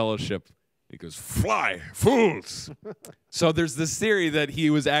at the Fellowship. He goes, "Fly, fools!" So there's this theory that he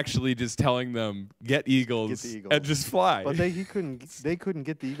was actually just telling them, "Get eagles, and just fly." But they couldn't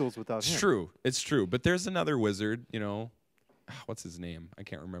get the eagles without It's him. true. It's true. But there's another wizard. What's his name? I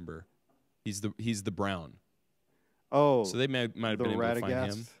can't remember. He's the brown. Oh, So they might have the been able to find him.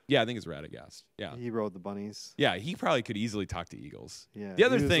 Radagast? Yeah, I think it's Radagast. Yeah. he rode the bunnies. Yeah, he probably could easily talk to eagles. Yeah. The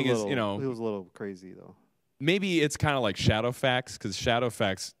other he was thing a is, little- he was a little crazy though. maybe it's kind of like Shadowfax, because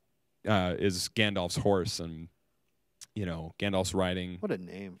Shadowfax is Gandalf's horse, and Gandalf's riding. What a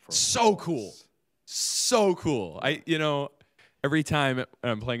name for a So horse. cool. So cool. Every time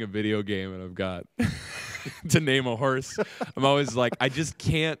I'm playing a video game and I've got to name a horse, I'm always like, I just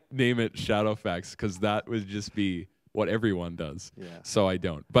can't name it Shadowfax because that would just be what everyone does. Yeah. So I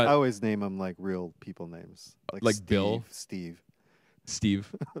don't. But I always name them like real people names, Like Steve, Bill? Steve,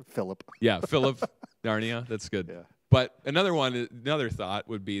 Steve, Philip. yeah, Philip, Narnia, that's good. Yeah. But another thought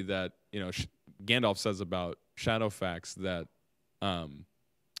would be that Gandalf says about Shadowfax that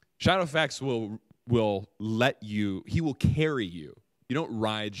Shadowfax will let you. He will carry you. You don't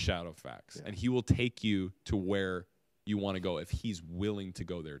ride Shadowfax, Yeah. and he will take you to where you want to go if he's willing to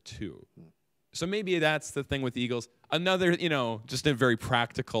go there too. So maybe that's the thing with eagles. Another, just a very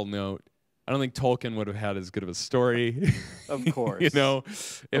practical note. I don't think Tolkien would have had as good of a story. Of course.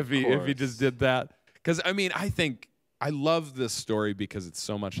 If he course. just did that. Because I think I love this story because it's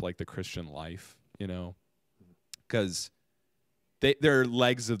so much like the Christian life, because they're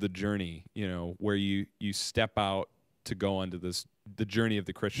legs of the journey, where you step out to go onto the journey of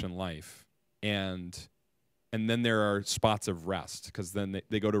the Christian life, and then there are spots of rest, because then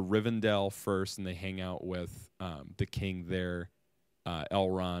they go to Rivendell first and they hang out with the king there,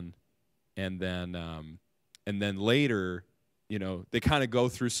 Elrond, and then later, they kind of go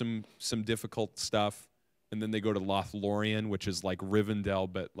through some difficult stuff. And then they go to Lothlorien, which is like Rivendell,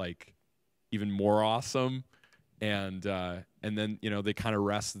 but like even more awesome. And then they kind of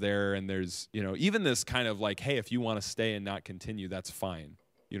rest there. And there's even this kind of like, hey, if you want to stay and not continue, that's fine.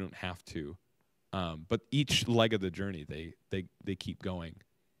 You don't have to. But each leg of the journey, they keep going.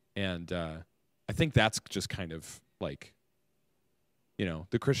 And I think that's just kind of like,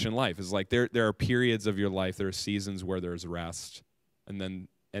 the Christian life is like there are periods of your life, there are seasons where there's rest, and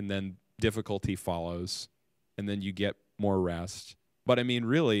then difficulty follows. And then you get more rest. But I mean,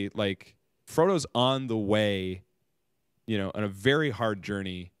 really, like Frodo's on the way, on a very hard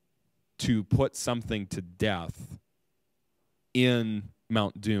journey to put something to death in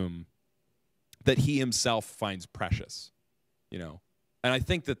Mount Doom that he himself finds precious, And I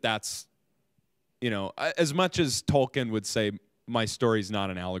think that's, as much as Tolkien would say, my story's not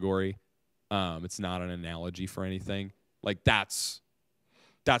an allegory, it's not an analogy for anything, like that's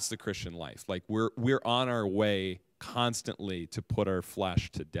the Christian life. Like we're on our way constantly to put our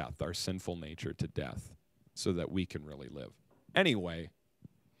flesh to death, our sinful nature to death, so that we can really live. Anyway.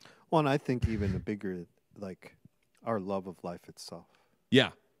 Well, and I think even a bigger, like our love of life itself. Yeah.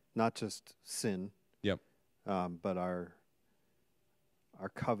 Not just sin. Yep. But our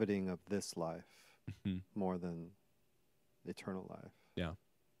coveting of this life Mm-hmm. more than eternal life. Yeah.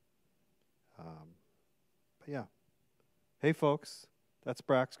 But yeah. Hey, folks. That's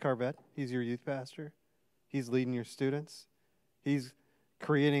Brax Carvette. He's your youth pastor. He's leading your students. He's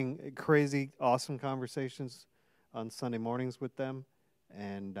creating crazy, awesome conversations on Sunday mornings with them.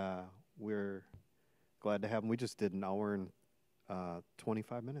 And we're glad to have him. We just did an hour and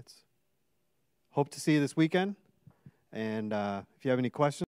 25 minutes. Hope to see you this weekend. And if you have any questions,